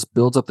it just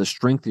builds up the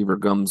strength of your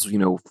gums,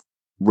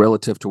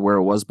 relative to where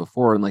it was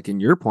before. And like in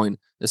your point,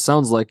 it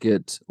sounds like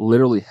it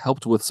literally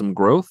helped with some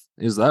growth.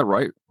 Is that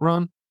right,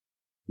 Ron?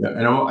 Yeah,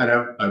 and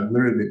I've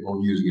literally been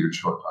only using it a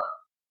short time.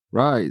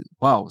 Right.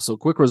 Wow. So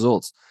quick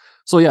results.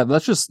 So yeah,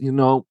 that's just,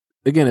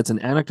 again, it's an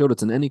anecdote,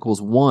 it's an N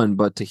equals 1,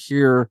 but to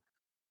hear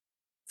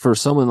for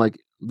someone like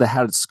that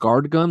had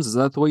scarred gums, is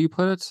that the way you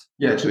put it?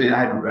 Yeah, so I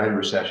had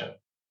recession.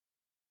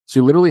 So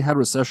you literally had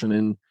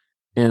recession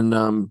and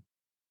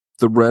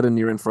the red and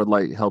near infrared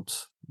light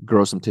helped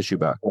grow some tissue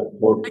back.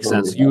 Makes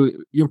sense.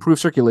 You improve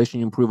circulation,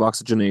 you improve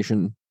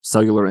oxygenation,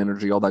 cellular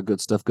energy, all that good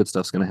stuff. Good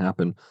stuff's going to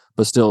happen.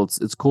 But still,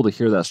 it's cool to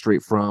hear that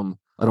straight from,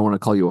 I don't want to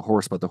call you a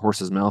horse, but the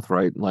horse's mouth,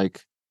 right?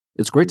 Like,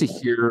 it's great to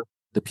hear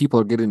that people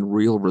are getting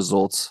real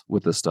results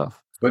with this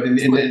stuff. But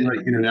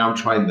now I'm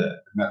trying the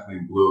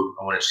methylene blue.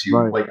 I want to see,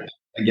 right.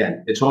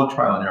 Again, it's all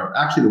trial and error.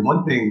 Actually, the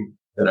one thing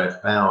that I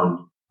found,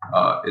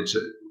 I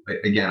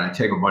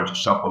take a bunch of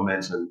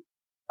supplements, and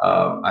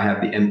I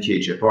have the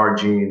MTHFR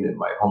gene, and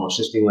my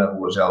homocysteine level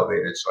was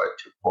elevated, so I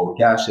took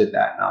folic acid,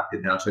 that knocked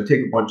it down. So I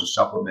take a bunch of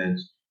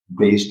supplements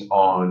based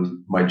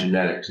on my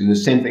genetics. And the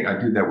same thing, I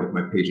do that with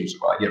my patients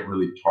as well. I get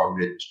really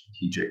targeted,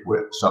 strategic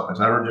with supplements.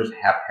 I don't just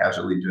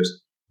haphazardly just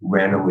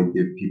randomly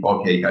give people,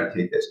 okay, you got to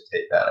take this and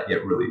take that. I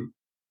get really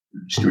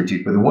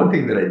strategic. But the one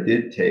thing that I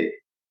did take,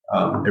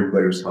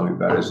 everybody was telling me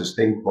about, is this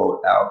thing called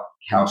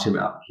calcium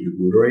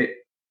alpha-ketoglutarate.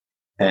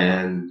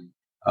 And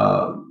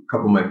a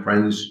couple of my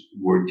friends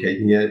were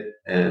taking it,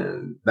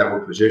 and that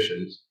were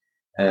physicians,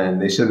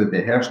 and they said that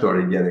their hair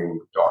started getting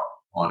dark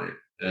on it.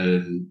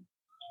 And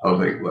I was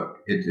like, look,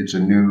 it's a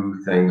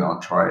new thing. I'll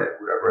try it,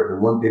 whatever.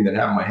 The one thing that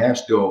happened, my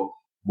hair's still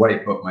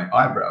white, but my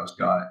eyebrows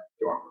got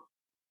darker.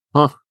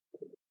 Huh.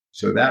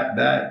 So that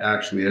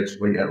actually, that's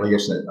like I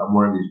said, I'm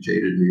one of these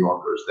jaded New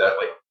Yorkers that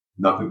like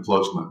nothing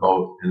floats my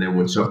boat. And then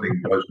when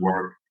something does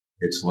work,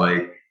 it's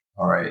like,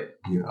 all right,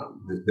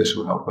 this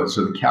will help. But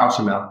so the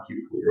calcium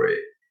alpha-ketoglutarate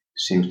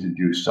seems to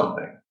do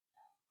something.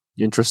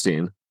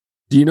 Interesting.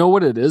 Do you know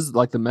what it is,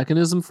 like the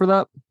mechanism for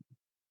that?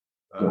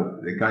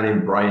 The guy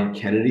named Brian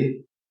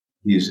Kennedy,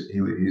 he's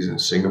in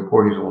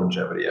Singapore. He's a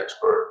longevity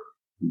expert.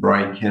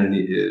 Brian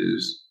Kennedy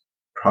is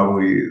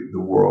probably the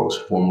world's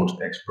foremost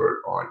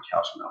expert on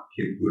calcium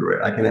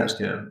alpha-ketoglutarate. I can ask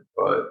him,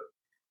 but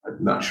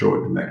I'm not sure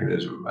what the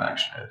mechanism of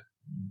action is.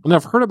 And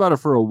I've heard about it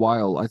for a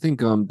while. I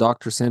think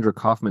Dr. Sandra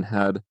Kaufman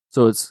had,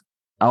 so it's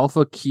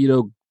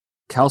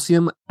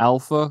calcium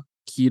alpha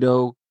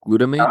keto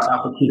glutamate.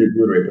 Alpha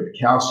ketoglutarate, but the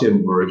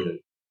calcium version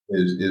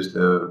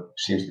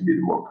seems to be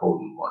the more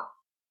potent one.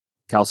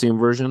 Calcium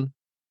version?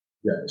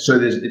 Yeah. So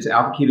it's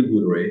alpha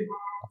ketoglutarate.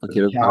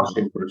 The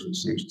calcium version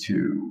seems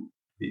to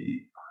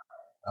be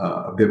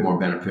a bit more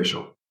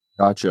beneficial.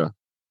 Gotcha.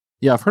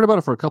 Yeah, I've heard about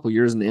it for a couple of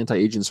years in the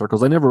anti-aging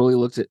circles. I never really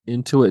looked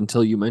into it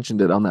until you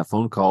mentioned it on that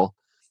phone call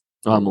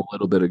a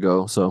little bit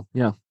ago. So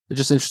yeah, it's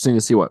just interesting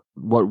to see what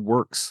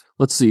works.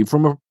 Let's see,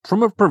 from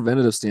a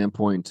preventative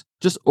standpoint,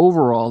 just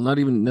overall, not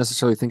even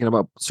necessarily thinking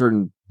about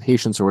certain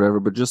patients or whatever,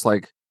 but just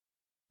like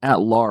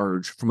at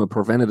large, from a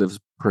preventative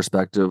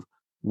perspective,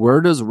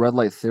 where does red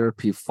light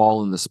therapy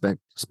fall in the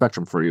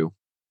spectrum for you?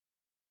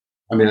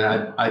 I mean,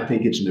 I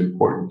think it's an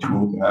important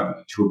tool to have in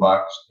the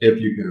toolbox if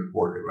you can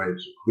afford it, right?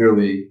 So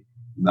clearly,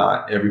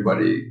 not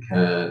everybody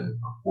can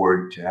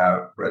afford to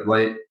have red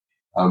light.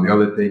 The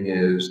other thing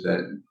is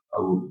that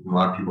a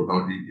lot of people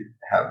don't need to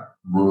have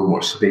room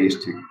or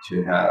space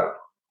to have,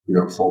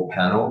 full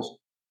panels.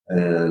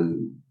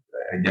 And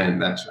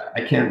again,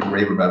 I can't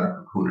rave about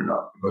the cocoon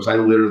enough, because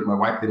my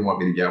wife didn't want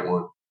me to get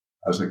one.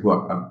 I was like,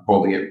 look, I'm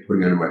folding it,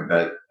 putting it under my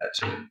bed.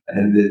 That's it.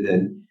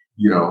 And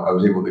I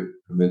was able to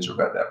convince her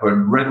about that. But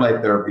red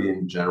light therapy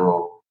in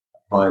general,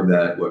 I find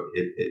that, look,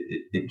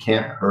 it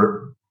can't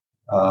hurt.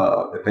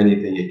 If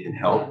anything, it can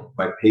help.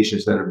 My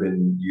patients that have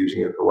been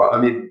using it for a while.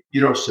 I mean,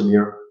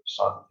 Samir's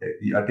son,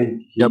 I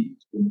think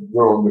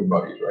we're all good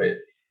buddies, right?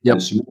 Yep.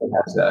 And Samir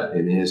has that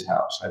in his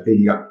house. I think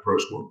he got the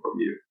first one from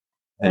you.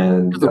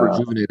 And the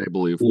Rejuvenate, I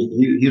believe.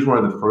 He's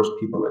one of the first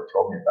people that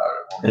told me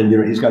about it.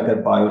 And he's got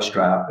that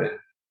BioStrap, and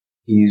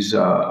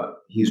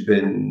he's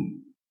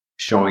been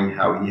showing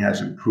how he has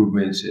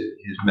improvements in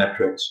his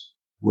metrics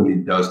when he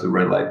does the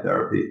red light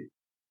therapy.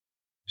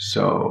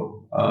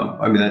 So,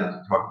 I mean, I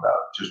don't talk about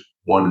just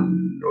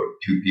one or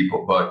two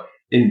people, but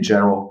in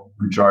general,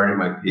 majority of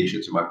my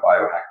patients and my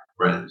biohacker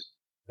friends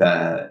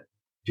that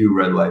do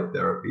red light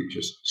therapy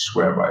just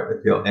swear by it.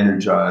 They feel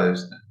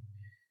energized,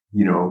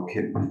 and,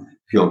 can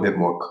feel a bit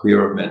more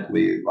clear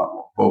mentally, a lot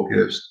more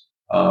focused.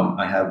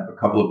 I have a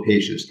couple of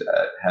patients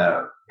that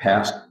have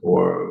passed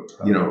or,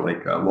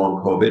 like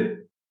long COVID,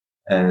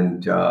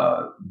 and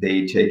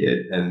they take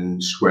it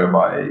and swear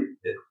by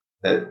it,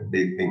 that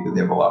they think that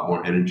they have a lot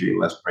more energy and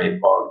less brain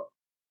fog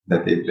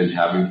that they've been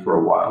having for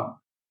a while.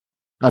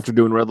 After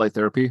doing red light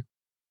therapy?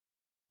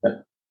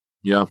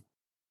 Yeah.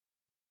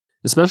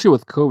 Especially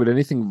with COVID,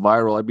 anything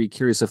viral, I'd be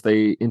curious if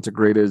they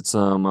integrated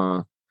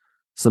some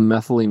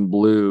methylene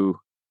blue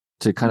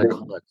to kind of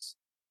collect.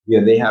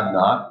 Yeah, they have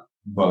not,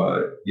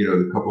 but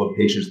the couple of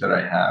patients that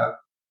I have,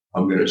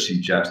 I'm going to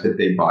suggest that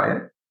they buy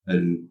it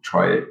and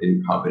try it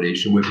in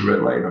combination with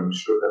red light. I'm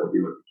sure that'll be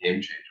like a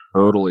game changer.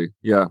 Totally.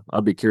 Yeah.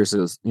 I'd be curious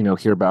to,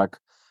 hear back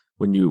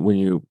when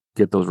you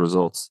get those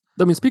results.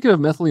 I mean, speaking of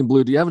methylene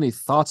blue, do you have any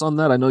thoughts on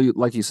that? I know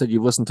like you said,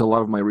 you've listened to a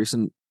lot of my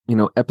recent,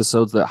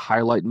 episodes that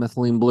highlight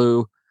methylene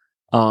blue.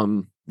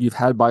 You've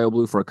had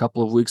BioBlue for a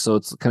couple of weeks, so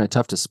it's kind of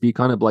tough to speak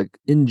on it. But like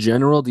in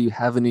general, do you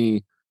have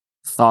any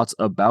thoughts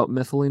about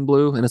methylene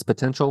blue and its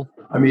potential?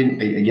 I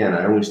mean, again,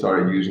 I only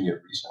started using it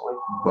recently,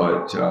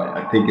 but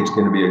I think it's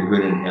going to be a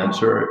good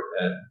enhancer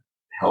and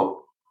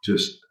help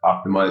just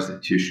optimize the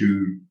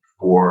tissue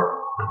for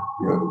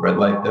the red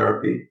light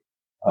therapy.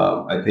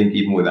 I think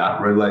even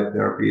without red light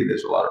therapy,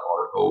 there's a lot of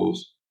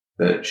articles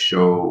that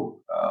show,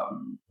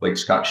 like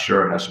Scott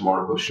Schur has some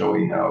articles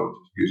showing how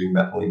using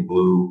methylene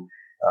blue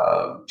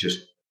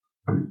just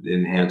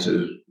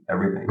enhances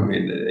everything. I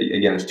mean,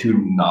 again, it's too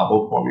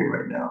novel for me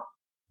right now,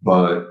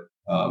 but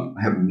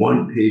I have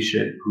one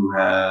patient who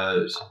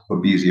has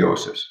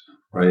babesiosis,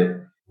 right,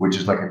 which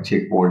is like a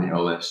tick-borne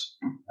illness.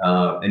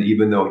 And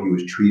even though he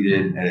was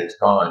treated and it's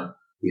gone,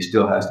 he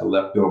still has the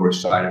leftover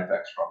side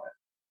effects from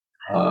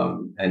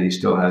it. And he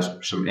still has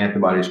some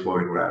antibodies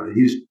going around. And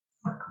he's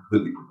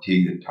completely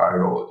fatigued and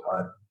tired all the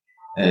time.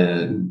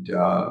 And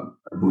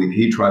I believe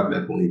he tried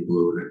methylene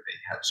blue, and they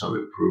had some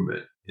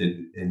improvement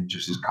in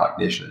just his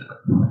cognition.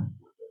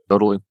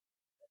 Totally.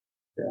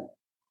 Yeah.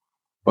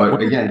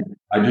 But again,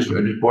 I just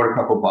bought a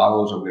couple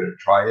bottles. I'm going to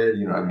try it.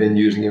 I've been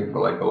using it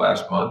for like the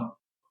last month,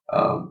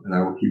 and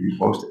I will keep you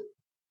posted.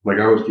 Like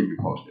I always keep you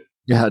posted.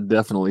 Yeah,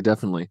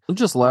 definitely.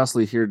 Just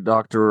lastly here,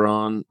 Dr.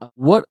 Ron,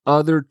 what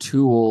other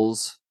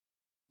tools,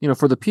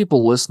 for the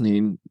people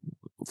listening,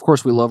 of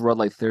course, we love red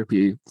light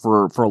therapy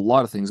for a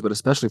lot of things, but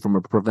especially from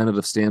a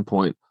preventative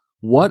standpoint,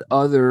 what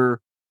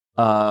other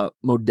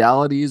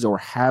modalities or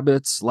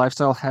habits,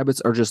 lifestyle habits,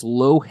 are just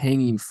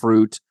low-hanging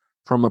fruit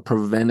from a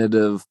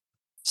preventative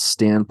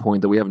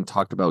standpoint that we haven't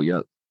talked about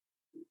yet?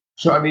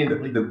 So, I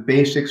mean, the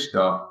basic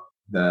stuff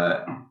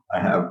that I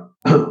have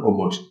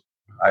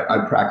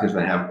I practice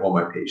and I have all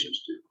my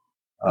patients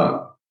do.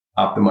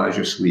 Optimize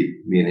your sleep,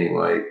 meaning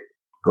like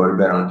go to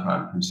bed on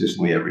time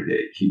consistently every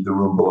day. Keep the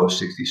room below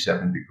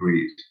 67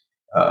 degrees.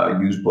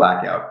 Use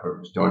blackout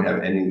curtains. Don't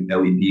have any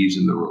LEDs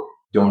in the room.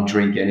 Don't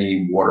drink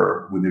any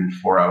water within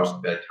 4 hours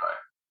of bedtime.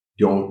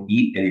 Don't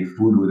eat any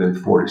food within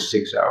 4 to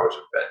 6 hours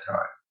of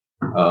bedtime.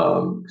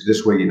 Because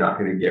this way you're not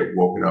going to get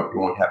woken up. You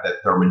won't have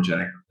that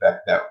thermogenic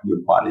effect that your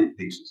body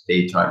thinks it's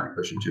daytime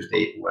because you just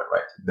ate and went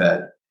right to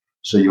bed.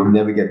 So you'll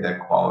never get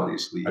that quality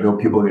sleep. I know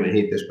people are going to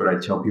hate this, but I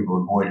tell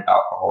people avoid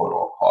alcohol at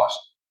all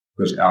costs,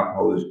 because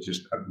alcohol is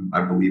just,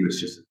 I believe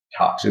it's just a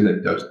toxin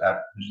that does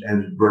that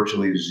and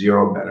virtually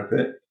zero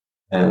benefit.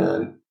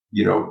 And,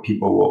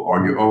 people will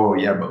argue, oh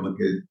yeah, but look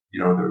at,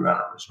 the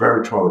amount of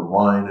resveratrol and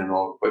wine and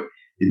all, but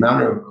the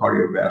amount of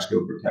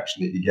cardiovascular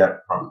protection that you get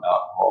from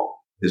alcohol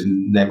is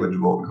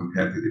negligible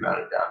compared to the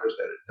amount of damage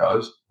that it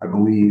does. I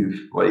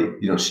believe,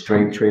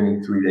 strength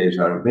training 3 days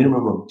out, a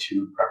minimum of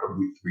 2,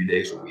 preferably 3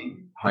 days a week.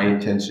 High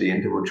intensity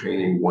interval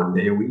training 1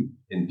 day a week.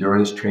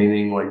 Endurance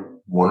training 1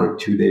 or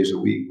 2 days a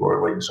week,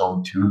 or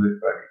zone 2,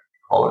 if I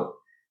call it.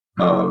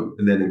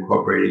 And then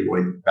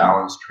incorporating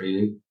balance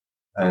training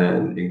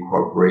and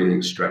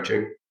incorporating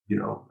stretching,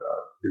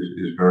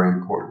 is very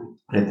important.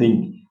 I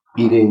think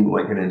eating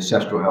an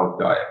ancestral health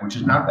diet, which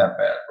is not that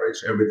bad, right?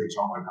 So everything's,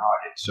 oh my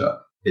God,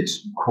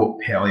 it's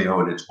quote paleo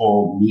and it's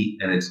all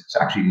meat, and it's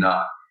actually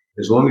not.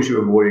 As long as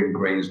you're avoiding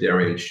grains,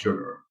 dairy, and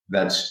sugar,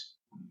 that's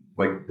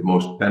the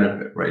most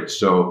benefit, right?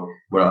 So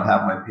what I'll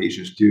have my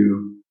patients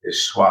do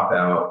is swap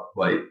out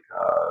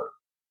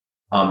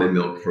almond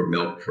milk,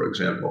 for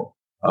example.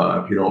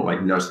 If you don't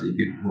like nuts, you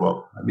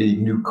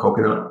can do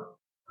coconut,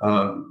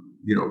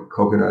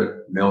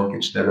 coconut milk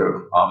instead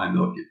of almond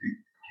milk if you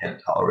can't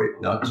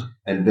tolerate nuts.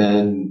 And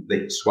then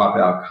they swap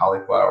out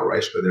cauliflower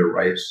rice for their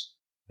rice.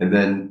 And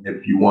then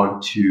if you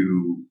want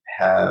to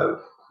have,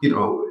 you're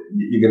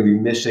going to be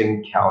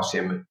missing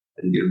calcium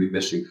and you're going to be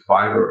missing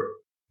fiber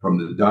from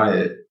the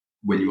diet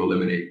when you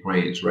eliminate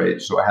grains,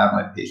 right? So I have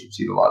my patients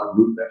eat a lot of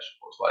root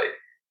vegetables like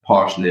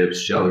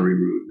parsnips, celery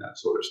root, that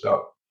sort of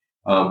stuff.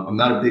 I'm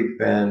not a big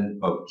fan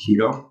of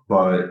keto,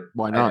 but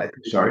why not?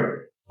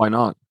 Sorry? Why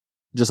not?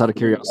 Just out of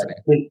curiosity.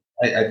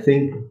 I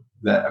think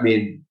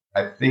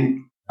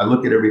I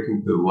look at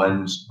everything through the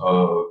lens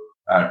of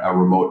our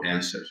remote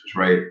ancestors,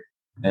 right?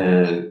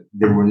 And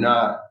they were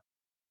not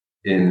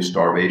in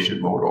starvation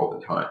mode all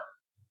the time.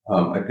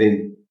 I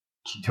think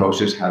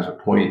ketosis has a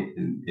point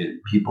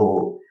in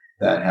people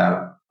that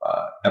have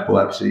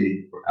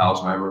epilepsy or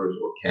Alzheimer's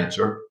or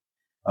cancer.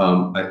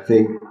 I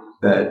think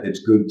that it's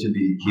good to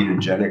be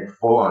ketogenic,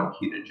 full-on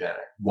ketogenic,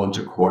 once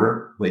a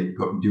quarter,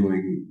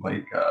 doing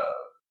a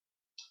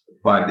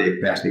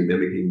 5-day fasting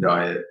mimicking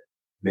diet,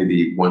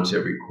 maybe once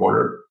every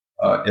quarter.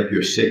 If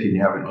you're sick and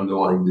you have an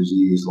underlying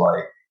disease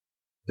like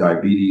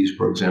diabetes,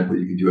 for example,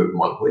 you can do it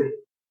monthly.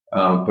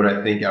 But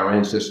I think our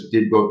ancestors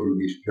did go through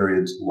these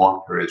periods,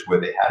 long periods, where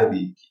they had to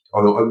be,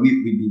 although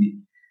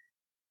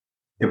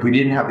if we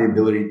didn't have the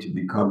ability to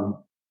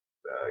become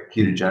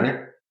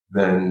ketogenic,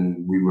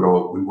 then we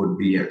wouldn't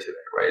be here today,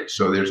 right?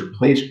 So there's a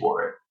place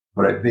for it,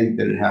 but I think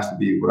that it has to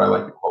be what I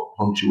like to call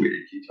punctuated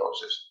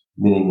ketosis,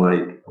 meaning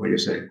like I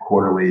said,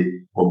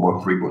 quarterly or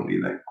more frequently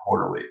than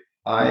quarterly.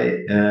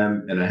 I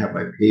have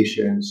my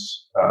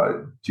patients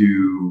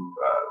do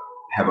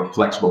have a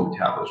flexible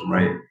metabolism,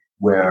 right?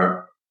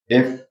 Where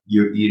if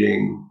you're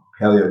eating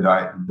paleo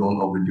diet and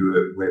don't overdo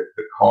it with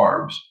the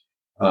carbs,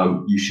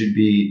 you should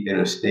be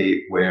in a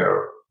state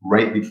where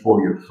right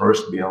before your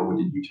first meal, when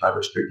you do time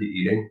restricted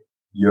eating,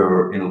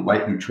 you're in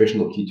light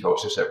nutritional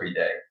ketosis every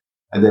day.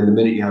 And then the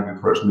minute you have your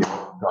first meal,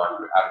 done,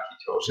 you're out of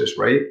ketosis,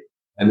 right?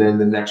 And then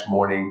the next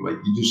morning,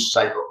 you just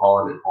cycle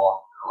on and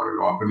off and on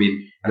and off.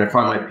 And I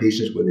find my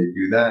patients, when they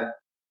do that,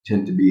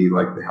 tend to be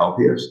the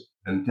healthiest.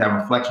 And to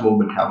have a flexible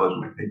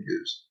metabolism, I think,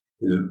 is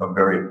a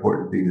very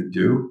important thing to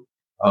do.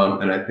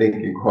 And I think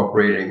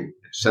incorporating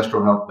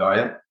ancestral health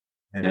diet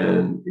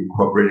and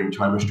incorporating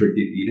time restricted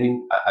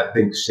eating, I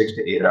think 6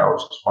 to 8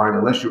 hours is fine,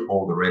 unless you're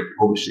older, right?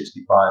 Over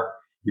 65,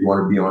 you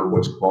want to be on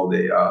what's called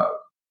a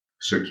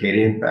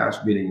circadian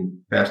fast, meaning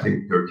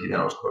fasting 13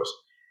 hours, because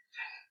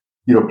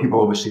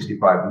people over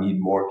 65 need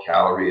more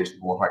calories,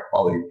 more high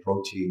quality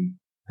protein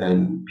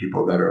than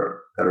people that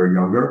are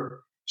younger.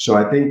 So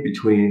I think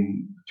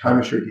between time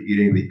restricted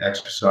eating, the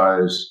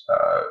exercise,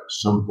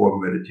 some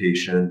form of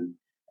meditation,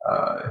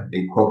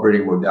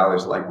 incorporating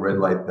modalities like red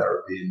light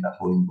therapy and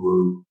methylene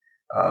blue,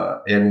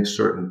 adding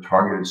certain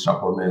targeted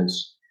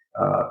supplements,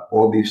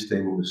 all these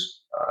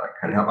things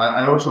can help.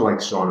 I also like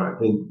sauna. I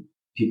think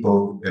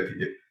people, if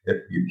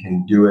you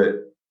can do it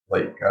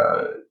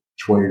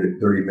 20 to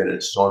 30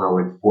 minutes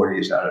sauna 4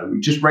 days out of the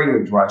week, just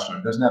regular dry sauna.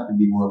 It doesn't have to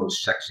be one of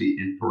those sexy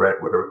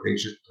infrared, whatever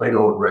things, just plain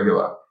old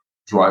regular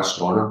dry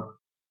sauna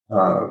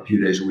a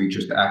few days a week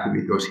just to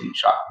activate those heat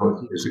shock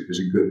proteins is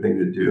a good thing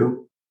to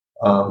do.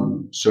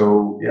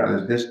 So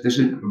yeah, this is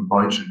a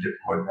bunch of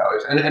different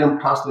modalities, and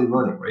I'm constantly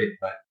learning, right?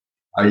 But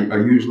I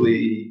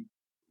usually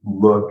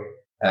look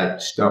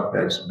at stuff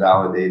that's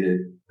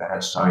validated, that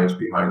has science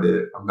behind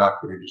it. I'm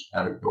not going to just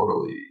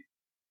anecdotally,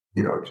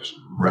 just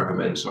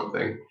recommend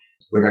something.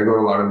 I go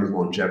to a lot of these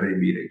longevity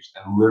meetings,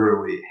 and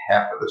literally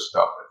half of the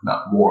stuff, if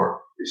not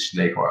more, is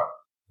snake oil,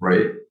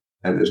 right?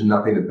 And there's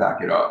nothing to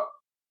back it up.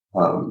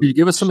 Could you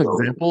give us some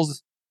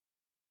examples?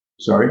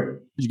 Sorry?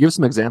 Could you give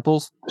some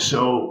examples?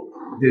 So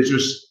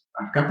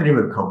I forgot the name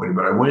of the company,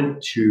 but I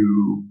went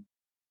to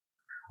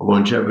a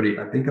longevity,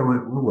 I think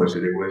what was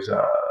it? It was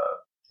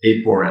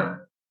A4M,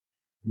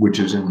 which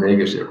is in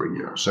Vegas every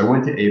year. So I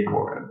went to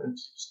A4M, and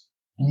it's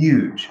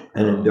huge.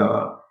 And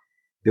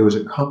there was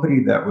a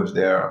company that was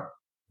there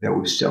that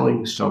was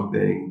selling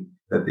something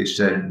that they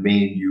said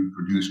made you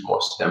produce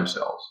more stem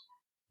cells.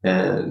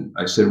 And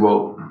I said,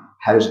 well,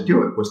 how does it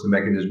do it? What's the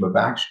mechanism of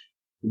action?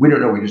 We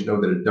don't know. We just know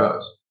that it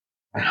does.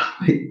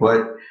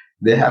 But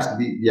there has to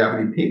be, you have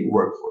any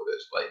paperwork for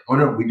this? Oh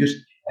no,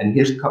 and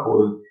here's a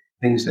couple of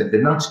things that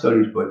they're not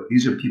studies, but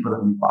these are people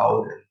that we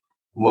followed. And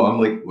well, I'm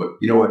like, look,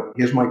 you know what?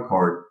 Here's my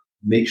card.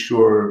 Make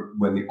sure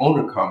when the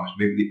owner comes,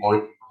 maybe the owner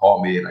can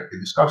call me and I can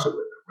discuss it with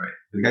him, right?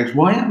 And the guy goes,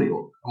 why am the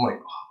owner? I'm like,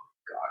 oh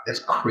God, that's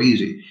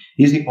crazy.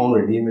 He's the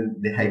owner. He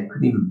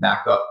couldn't even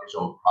back up his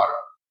own product,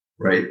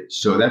 right?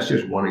 So that's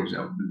just one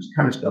example. There's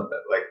kind of stuff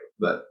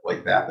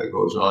that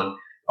goes on.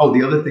 Oh,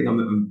 the other thing I'm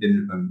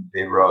in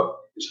favor of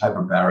is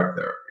hyperbaric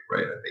therapy,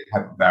 right? I think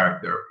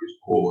hyperbaric therapy is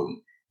cool.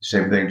 And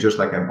same thing, just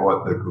like I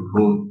bought the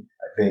cocoon,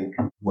 I think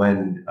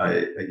when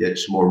I get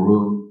some more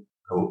room,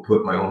 I will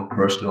put my own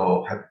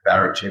personal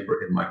hyperbaric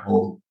chamber in my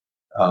home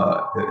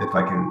if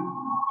I can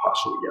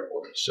possibly get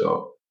one.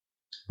 So,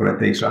 but I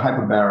think so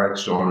hyperbaric,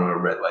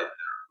 sauna, red light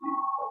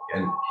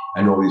therapy,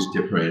 and all these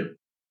different,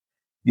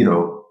 you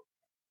know,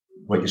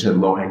 like you said,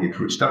 low-hanging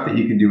fruit, stuff that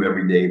you can do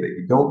every day that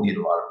you don't need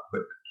a lot of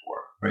equipment for,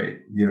 right?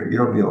 You know, you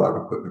don't need a lot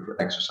of equipment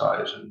for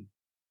exercise.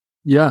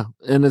 Yeah.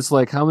 And it's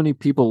like, how many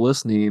people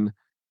listening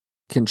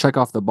can check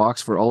off the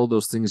box for all of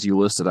those things you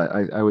listed?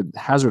 I would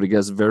hazard a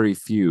guess very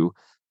few,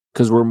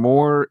 because we're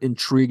more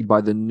intrigued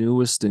by the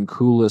newest and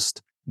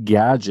coolest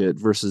gadget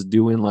versus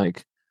doing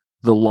like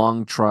the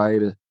long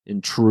tried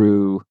and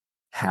true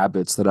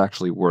habits that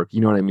actually work.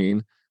 You know what I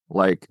mean?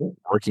 Like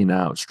working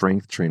out,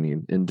 strength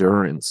training,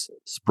 endurance,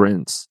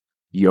 sprints,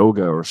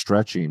 yoga or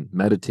stretching,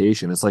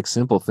 meditation. It's like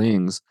simple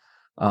things.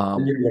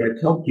 And what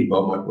I tell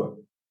people, I'm like, look,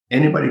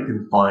 anybody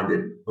can find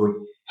it. Like,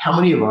 how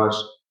many of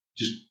us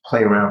just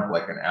play around for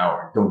like an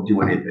hour, don't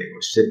do anything,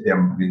 or sit there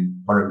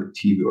in front of the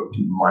TV or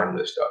do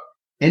mindless stuff?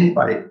 Any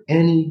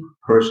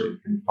person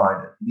can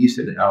find at least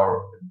an hour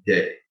a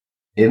day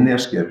in their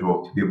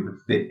schedule to be able to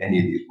fit any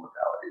of these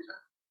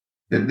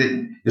modalities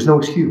in. There's no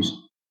excuse.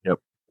 Yep.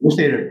 We'll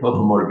say that health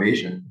and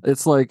motivation.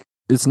 It's like,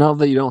 it's not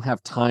that you don't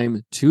have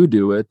time to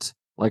do it.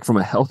 Like from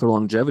a health or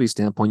longevity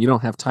standpoint, you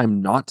don't have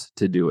time not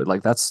to do it.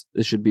 Like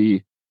it should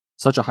be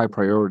such a high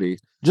priority.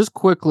 Just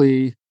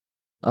quickly,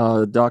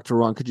 Dr.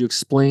 Ron, could you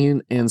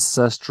explain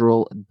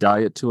ancestral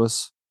diet to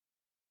us?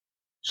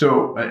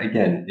 So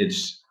again,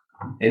 it's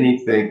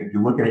anything, if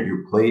you're looking at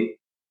your plate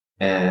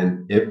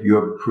and if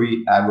your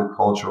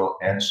pre-agricultural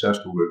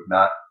ancestor would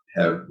not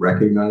have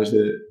recognized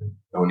it,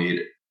 don't eat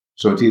it.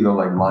 So it's either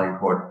like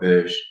line-caught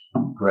fish,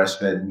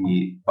 grass-fed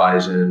meat,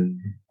 bison.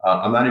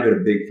 I'm not even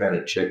a big fan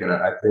of chicken.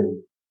 I think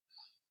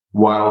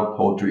wild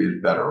poultry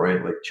is better,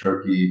 right? Like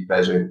turkey,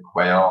 pheasant,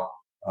 quail,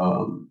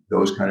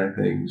 those kind of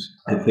things.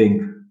 I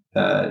think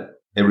that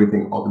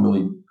everything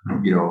ultimately,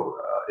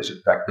 is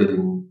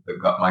affecting the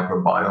gut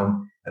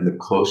microbiome, and the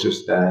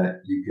closest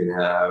that you can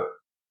have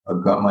a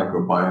gut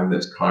microbiome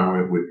that's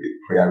congruent with your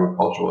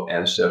pre-agricultural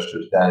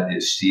ancestors, that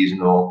is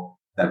seasonal,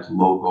 that's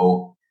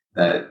local,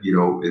 that,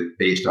 is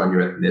based on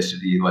your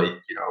ethnicity. Like,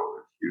 if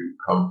you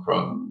come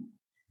from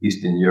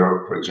Eastern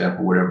Europe, for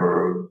example,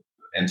 whatever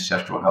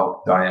ancestral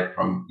health diet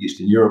from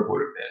Eastern Europe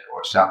would have been,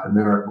 or South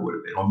America would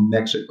have been, or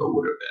Mexico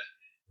would have been.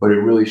 But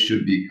it really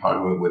should be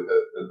congruent with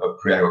a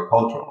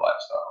pre-agricultural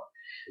lifestyle.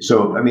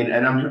 So, I mean,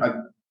 and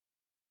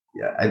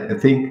I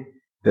think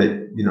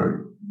that,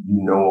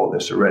 all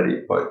this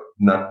already, but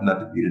not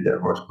to beat a dead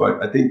horse,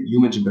 but I think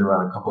humans have been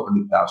around a couple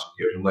 100,000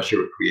 years, unless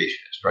you're a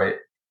creationist, right?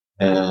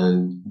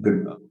 And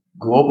the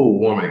global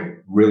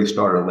warming really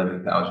started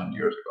 11,000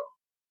 years ago.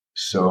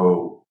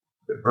 So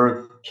the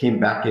Earth came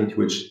back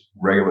into its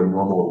regular,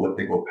 normal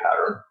elliptical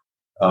pattern.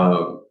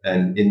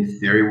 And in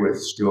theory, we're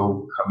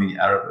still coming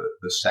out of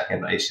the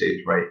second ice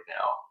age right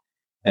now.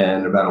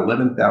 And about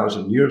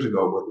 11,000 years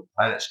ago, when the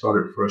planet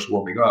started first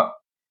warming up,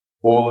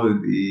 all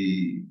of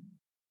the,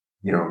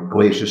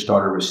 glaciers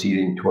started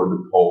receding toward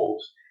the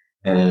poles.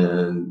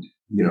 And,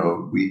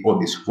 all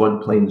these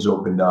floodplains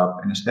opened up.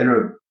 And instead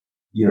of,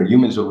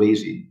 humans are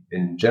lazy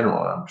in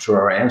general. I'm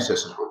sure our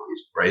ancestors were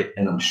lazy, right?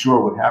 And I'm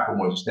sure what happened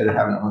was, instead of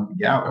having a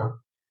hunter-gatherer,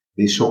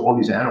 they saw all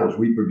these animals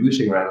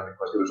reproducing around them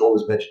because there was all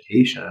this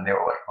vegetation, and they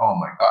were like, "Oh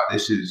my God,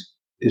 this is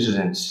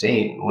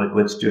insane.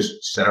 Let's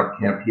just set up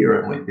camp here,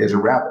 and like, there's a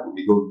rabbit.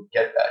 We go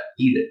get that,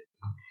 eat it."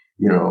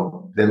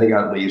 Then they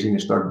got lazy and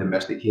they started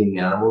domesticating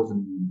animals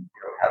and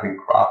having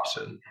crops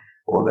and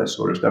all that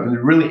sort of stuff. And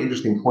a really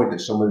interesting point that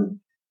someone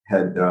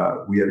had,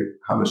 we had a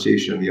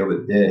conversation the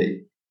other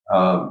day,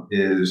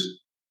 is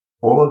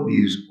all of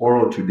these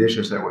oral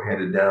traditions that were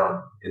handed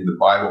down in the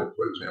Bible,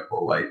 for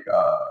example,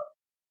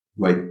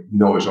 like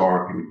Noah's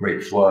Ark and the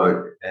Great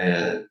Flood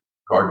and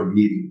Garden of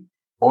Eden,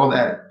 all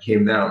that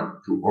came down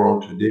through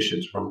oral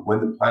traditions from when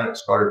the planet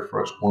started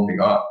first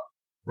warming up,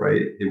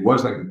 right? It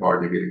was like the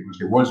Garden of Eden because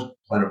there was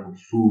plentiful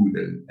food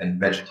and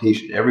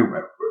vegetation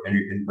everywhere for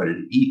anybody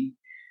to eat.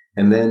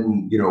 And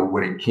then,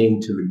 when it came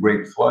to the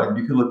Great Flood,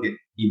 you can look at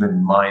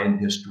even Mayan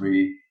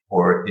history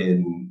or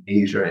in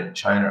Asia and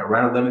China,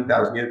 around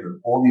 11,000 years ago,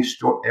 all these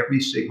every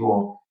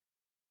single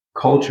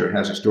culture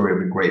has a story of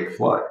the Great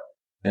Flood.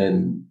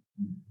 And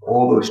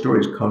all those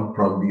stories come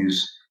from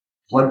these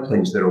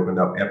floodplains that opened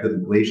up after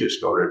the glaciers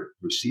started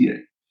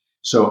receding.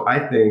 So I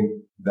think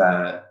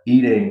that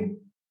eating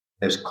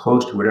as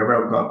close to whatever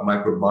our gut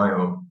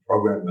microbiome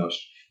programmed us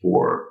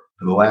for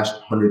the last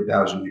couple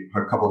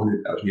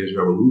 100,000 years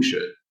of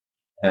evolution,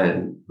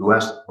 And the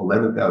last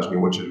 11,000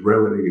 years, which is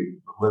relatively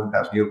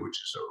 11,000 years, which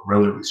is a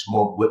relatively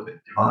small blip in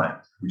time,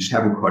 we just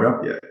haven't caught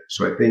up yet.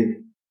 So I think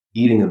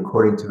eating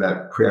according to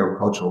that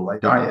pre-agricultural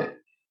diet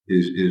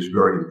is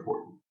very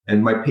important.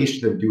 And my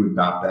patients that do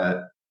adopt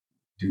that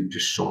do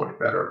just so much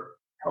better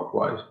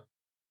health-wise.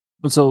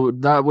 And so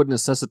that would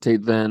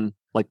necessitate then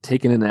like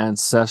taking an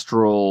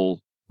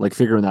ancestral, like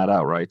figuring that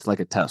out, right? Like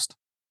a test,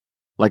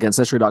 like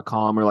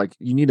ancestry.com, or like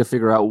you need to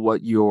figure out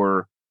what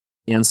your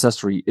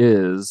ancestry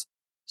is.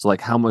 So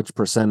like how much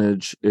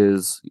percentage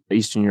is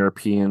Eastern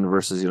European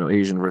versus,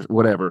 Asian versus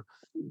whatever.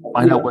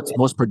 Find out what's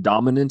most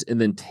predominant and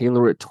then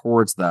tailor it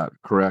towards that,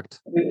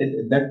 correct?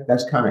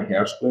 That's kind of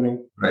hair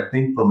splitting. But I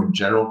think from a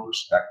general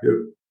perspective,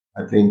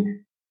 I think,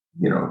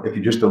 if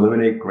you just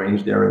eliminate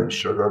grains, dairy, and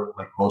sugar,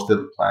 like most of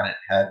the planet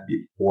had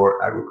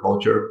before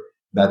agriculture,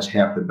 that's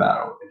half the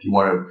battle. If you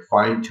want to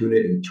fine tune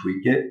it and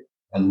tweak it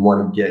and you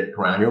want to get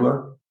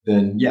granular,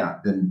 then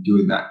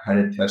doing that kind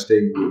of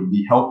testing would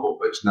be helpful,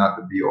 but it's not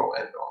the be all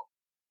end all.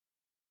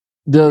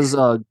 Does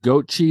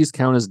goat cheese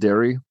count as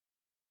dairy?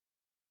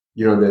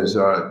 There's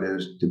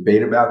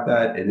debate about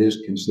that. It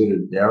is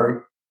considered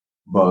dairy,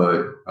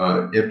 but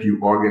if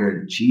you are going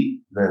to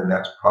cheat, then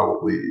that's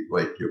probably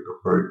like your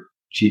preferred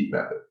cheat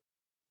method.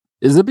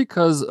 Is it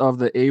because of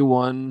the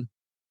A1,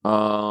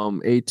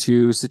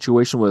 A2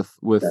 situation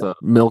with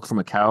milk from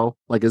a cow?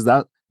 Like, is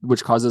that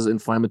which causes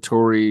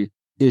inflammatory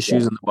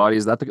issues in the body?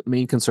 Is that the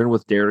main concern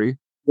with dairy?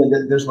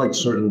 There's like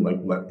certain like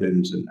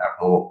lectins and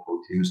abnormal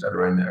proteins that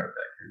are in there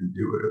that can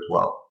do it as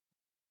well.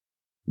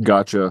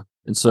 Gotcha.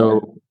 And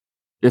so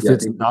if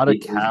it's not a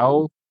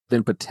cow,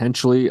 then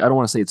potentially, I don't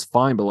want to say it's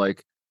fine, but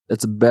like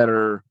it's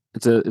better.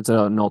 It's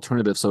an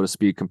alternative, so to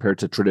speak, compared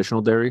to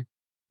traditional dairy.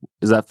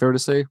 Is that fair to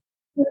say?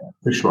 Yeah,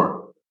 for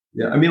sure.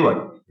 Yeah, I mean,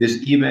 look,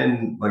 there's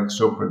even like,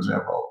 so for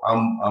example,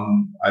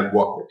 I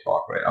walk the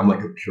talk, right? I'm like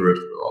a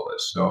purist with all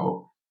this.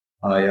 So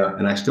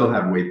I still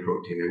have whey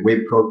protein. And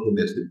whey protein,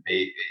 there's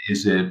debate: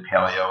 is it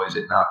paleo? Is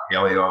it not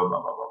paleo?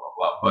 Blah blah blah blah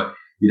blah. But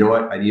you know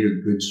what? I need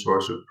a good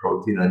source of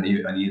protein. I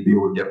need to be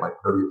able to get like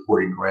 30 or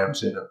 40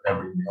 grams in of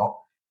every meal.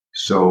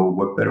 So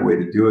what better way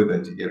to do it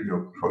than to get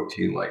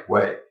protein like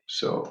whey?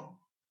 So,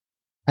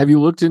 have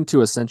you looked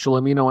into essential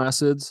amino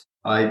acids?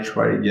 I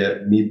try to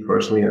get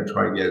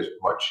as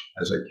much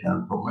as I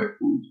can from my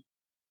food.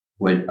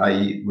 Like I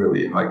eat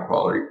really high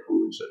quality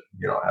foods,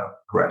 and I have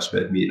grass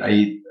fed meat.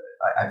 I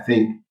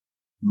think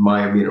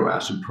my amino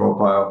acid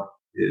profile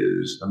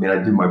is,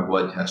 I do my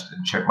blood test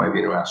and check my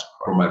amino acid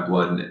from my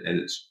blood, and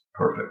it's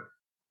perfect.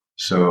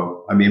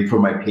 So, for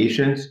my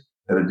patients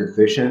that are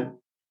deficient,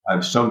 I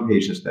have some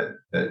patients that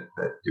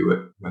do it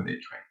when they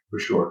train, for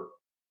sure.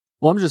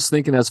 Well, I'm just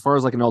thinking as far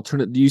as like an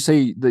alternative, do you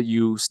say that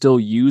you still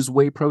use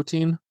whey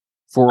protein?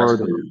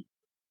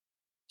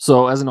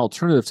 So as an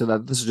alternative to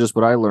that, this is just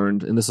what I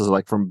learned, and this is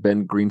like from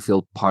Ben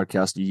Greenfield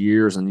podcast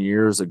years and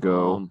years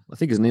ago. I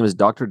think his name is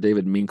Dr.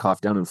 David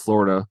Minkoff down in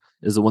Florida,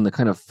 is the one that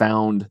kind of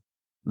found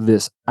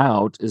this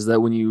out, is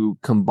that when you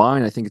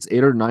combine, I think it's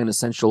 8 or 9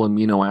 essential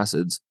amino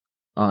acids,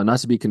 not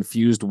to be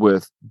confused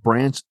with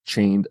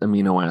branch-chained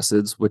amino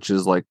acids, which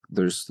is like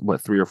there's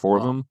 3 or 4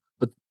 of them.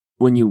 But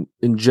when you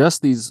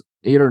ingest these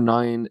 8 or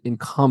 9 in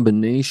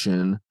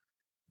combination,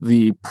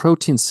 the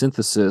protein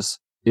synthesis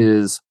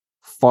is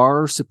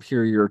far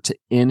superior to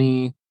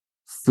any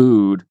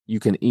food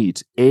you can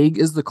eat. Egg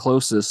is the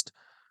closest,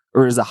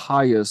 or is the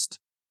highest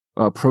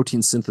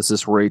protein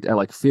synthesis rate at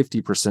like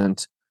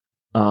 50%.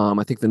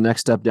 I think the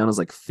next step down is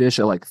like fish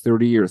at like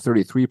 30 or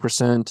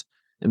 33%.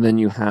 And then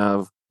you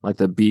have like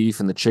the beef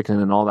and the chicken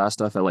and all that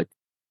stuff at like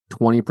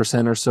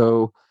 20% or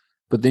so.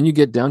 But then you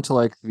get down to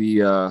like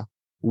the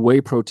whey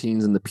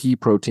proteins and the pea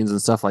proteins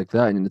and stuff like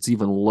that, and it's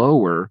even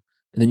lower.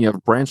 And then you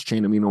have branch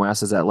chain amino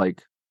acids at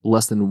like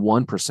less than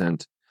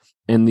 1%.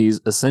 And these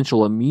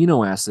essential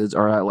amino acids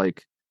are at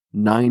like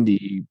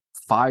 95%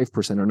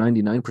 or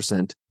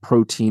 99%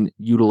 protein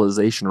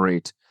utilization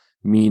rate,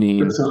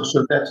 meaning...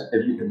 So that's,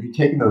 if you're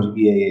taking those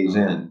EAAs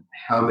in,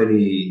 how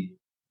many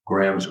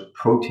grams of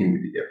protein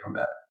would you get from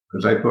that?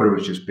 Because I thought it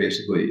was just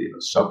basically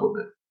a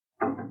supplement.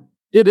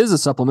 It is a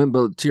supplement,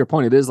 but to your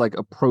point, it is like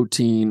a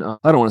protein. I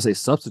don't want to say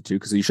substitute,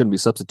 because you shouldn't be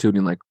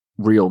substituting like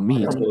real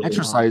meat.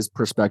 Exercise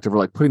perspective, or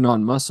like putting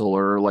on muscle,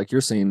 or like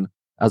you're saying,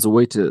 as a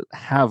way to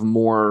have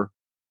more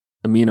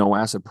amino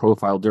acid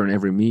profile during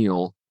every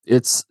meal,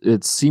 it's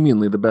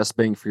seemingly the best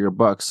bang for your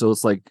buck. So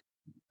it's like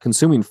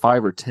consuming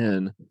 5 or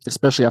 10,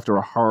 especially after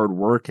a hard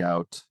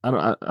workout.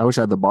 I wish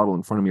I had the bottle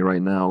in front of me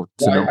right now.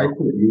 I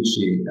could use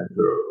it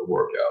after a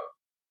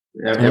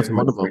workout. That's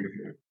wonderful.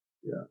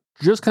 Yeah.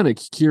 Just kind of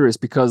curious,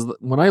 because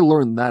when I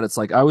learned that, it's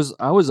like I was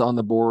on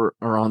the board,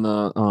 or on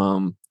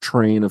the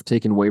train of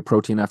taking whey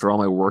protein after all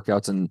my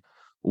workouts and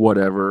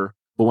whatever.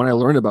 But when I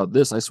learned about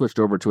this, I switched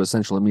over to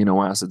essential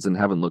amino acids and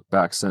haven't looked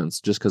back since,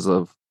 just because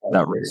of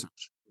that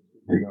research.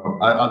 There you go.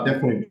 I'll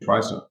definitely try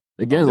some.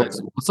 Again, like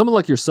someone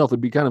like yourself would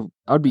be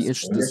I'd be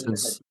interested,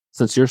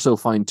 since you're so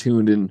fine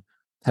tuned and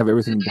have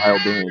everything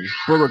dialed in.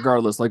 But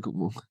regardless, like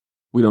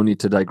we don't need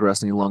to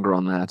digress any longer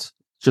on that.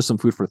 Just some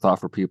food for thought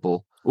for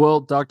people.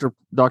 Well, Dr.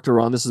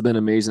 Ron, this has been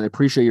amazing. I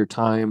appreciate your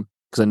time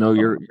because I know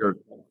you're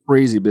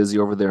crazy busy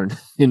over there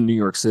in New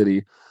York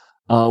City.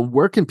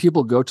 Where can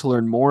people go to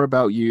learn more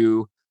about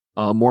you,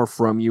 more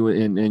from you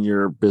in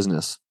your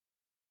business?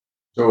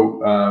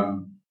 So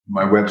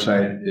my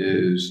website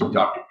is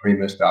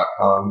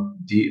drprimas.com,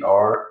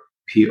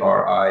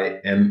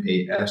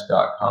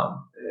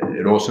 drprimas.com.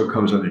 It also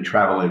comes under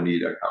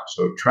travelmd.com.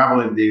 So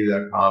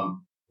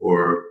travelmd.com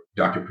or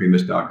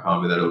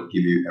drprimas.com, and that'll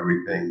give you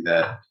everything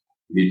that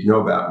you need to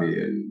know about me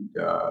and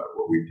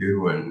what we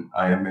do. And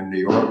I am in New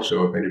York,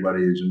 so if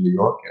anybody is in New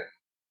York and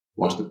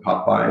wants to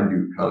pop by and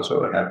do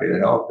consult, I'm happy to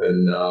help.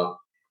 And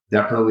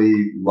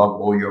definitely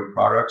love all your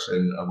products,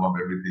 and I love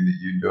everything that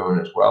you're doing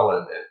as well.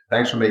 And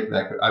thanks for making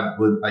that.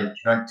 I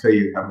can't tell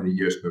you how many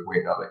years we've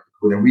waited on that.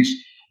 And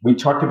we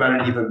talked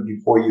about it even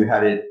before you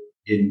had it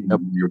in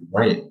your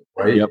brain,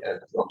 right? Yep.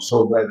 And I'm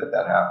so glad that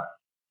happened.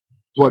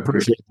 Well, I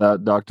appreciate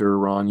that, Dr.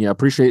 Ron. Yeah,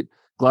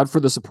 glad for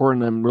the support,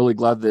 and I'm really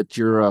glad that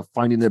you're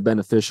finding it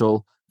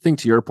beneficial. I think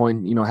to your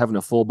point, having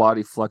a full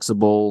body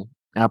flexible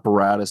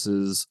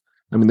apparatuses,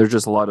 there's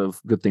just a lot of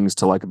good things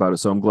to like about it.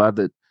 So I'm glad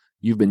that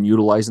you've been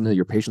utilizing it,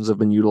 your patients have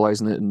been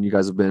utilizing it, and you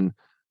guys have been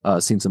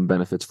seeing some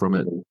benefits from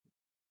it.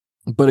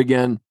 But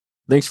again,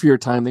 thanks for your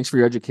time. Thanks for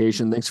your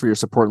education. Thanks for your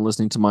support and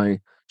listening to my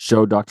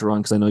show, Dr. Ron,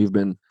 because I know you've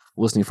been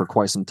listening for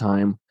quite some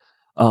time.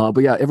 But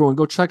yeah, everyone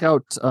go check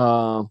out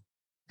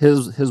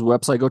his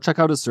website. Go check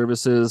out his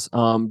services.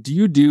 Do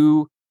you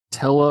do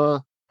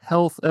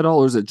telehealth at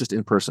all, or is it just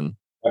in person?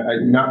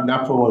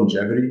 Not for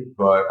longevity,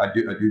 but I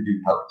do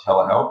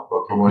telehealth.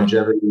 But for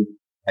longevity,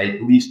 I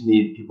at least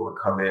need people to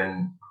come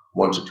in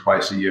once or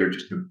twice a year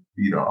just to,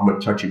 I'm a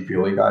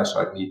touchy-feely guy,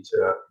 so I need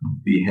to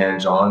be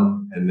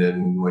hands-on and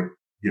then look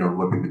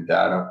at the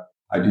data.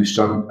 I do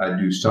some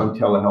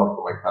telehealth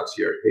for my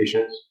concierge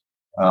patients,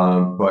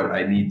 but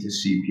I need to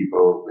see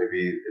people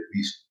maybe at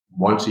least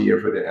once a year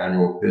for the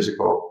annual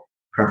physical,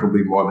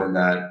 preferably more than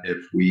that if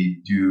we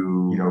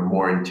do,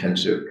 more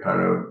intensive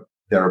kind of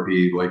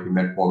therapy like the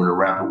metformin or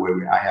rapid,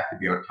 where I have to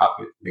be on top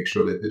of it to make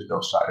sure that there's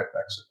no side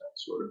effects of that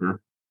sort of thing.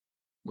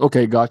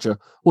 Okay, gotcha.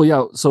 Well,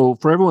 yeah. So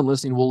for everyone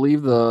listening, we'll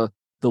leave the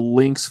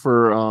links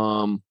for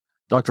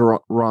Dr.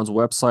 Ron's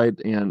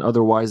website and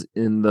otherwise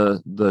in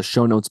the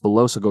show notes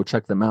below. So go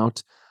check them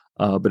out.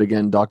 But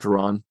again, Dr.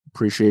 Ron,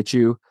 appreciate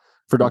you.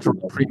 For Dr.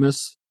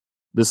 Primas,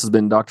 this has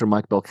been Dr.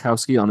 Mike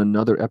Belkowski on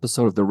another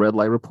episode of the Red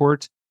Light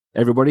Report.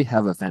 Everybody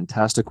have a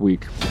fantastic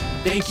week.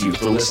 Thank you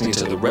for listening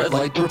to the Red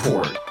Light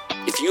Report.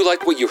 If you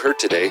like what you heard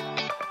today,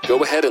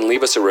 go ahead and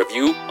leave us a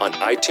review on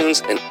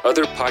iTunes and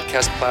other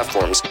podcast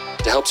platforms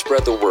to help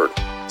spread the word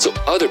so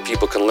other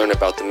people can learn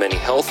about the many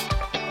health,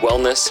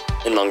 wellness,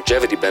 and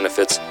longevity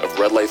benefits of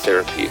red light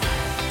therapy.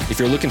 If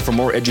you're looking for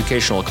more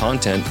educational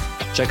content,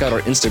 check out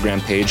our Instagram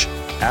page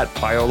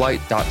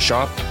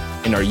 @biolight.shop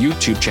and our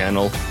YouTube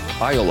channel,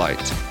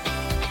 BioLight.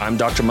 I'm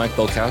Dr. Mike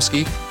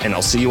Belkowski, and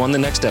I'll see you on the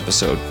next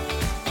episode.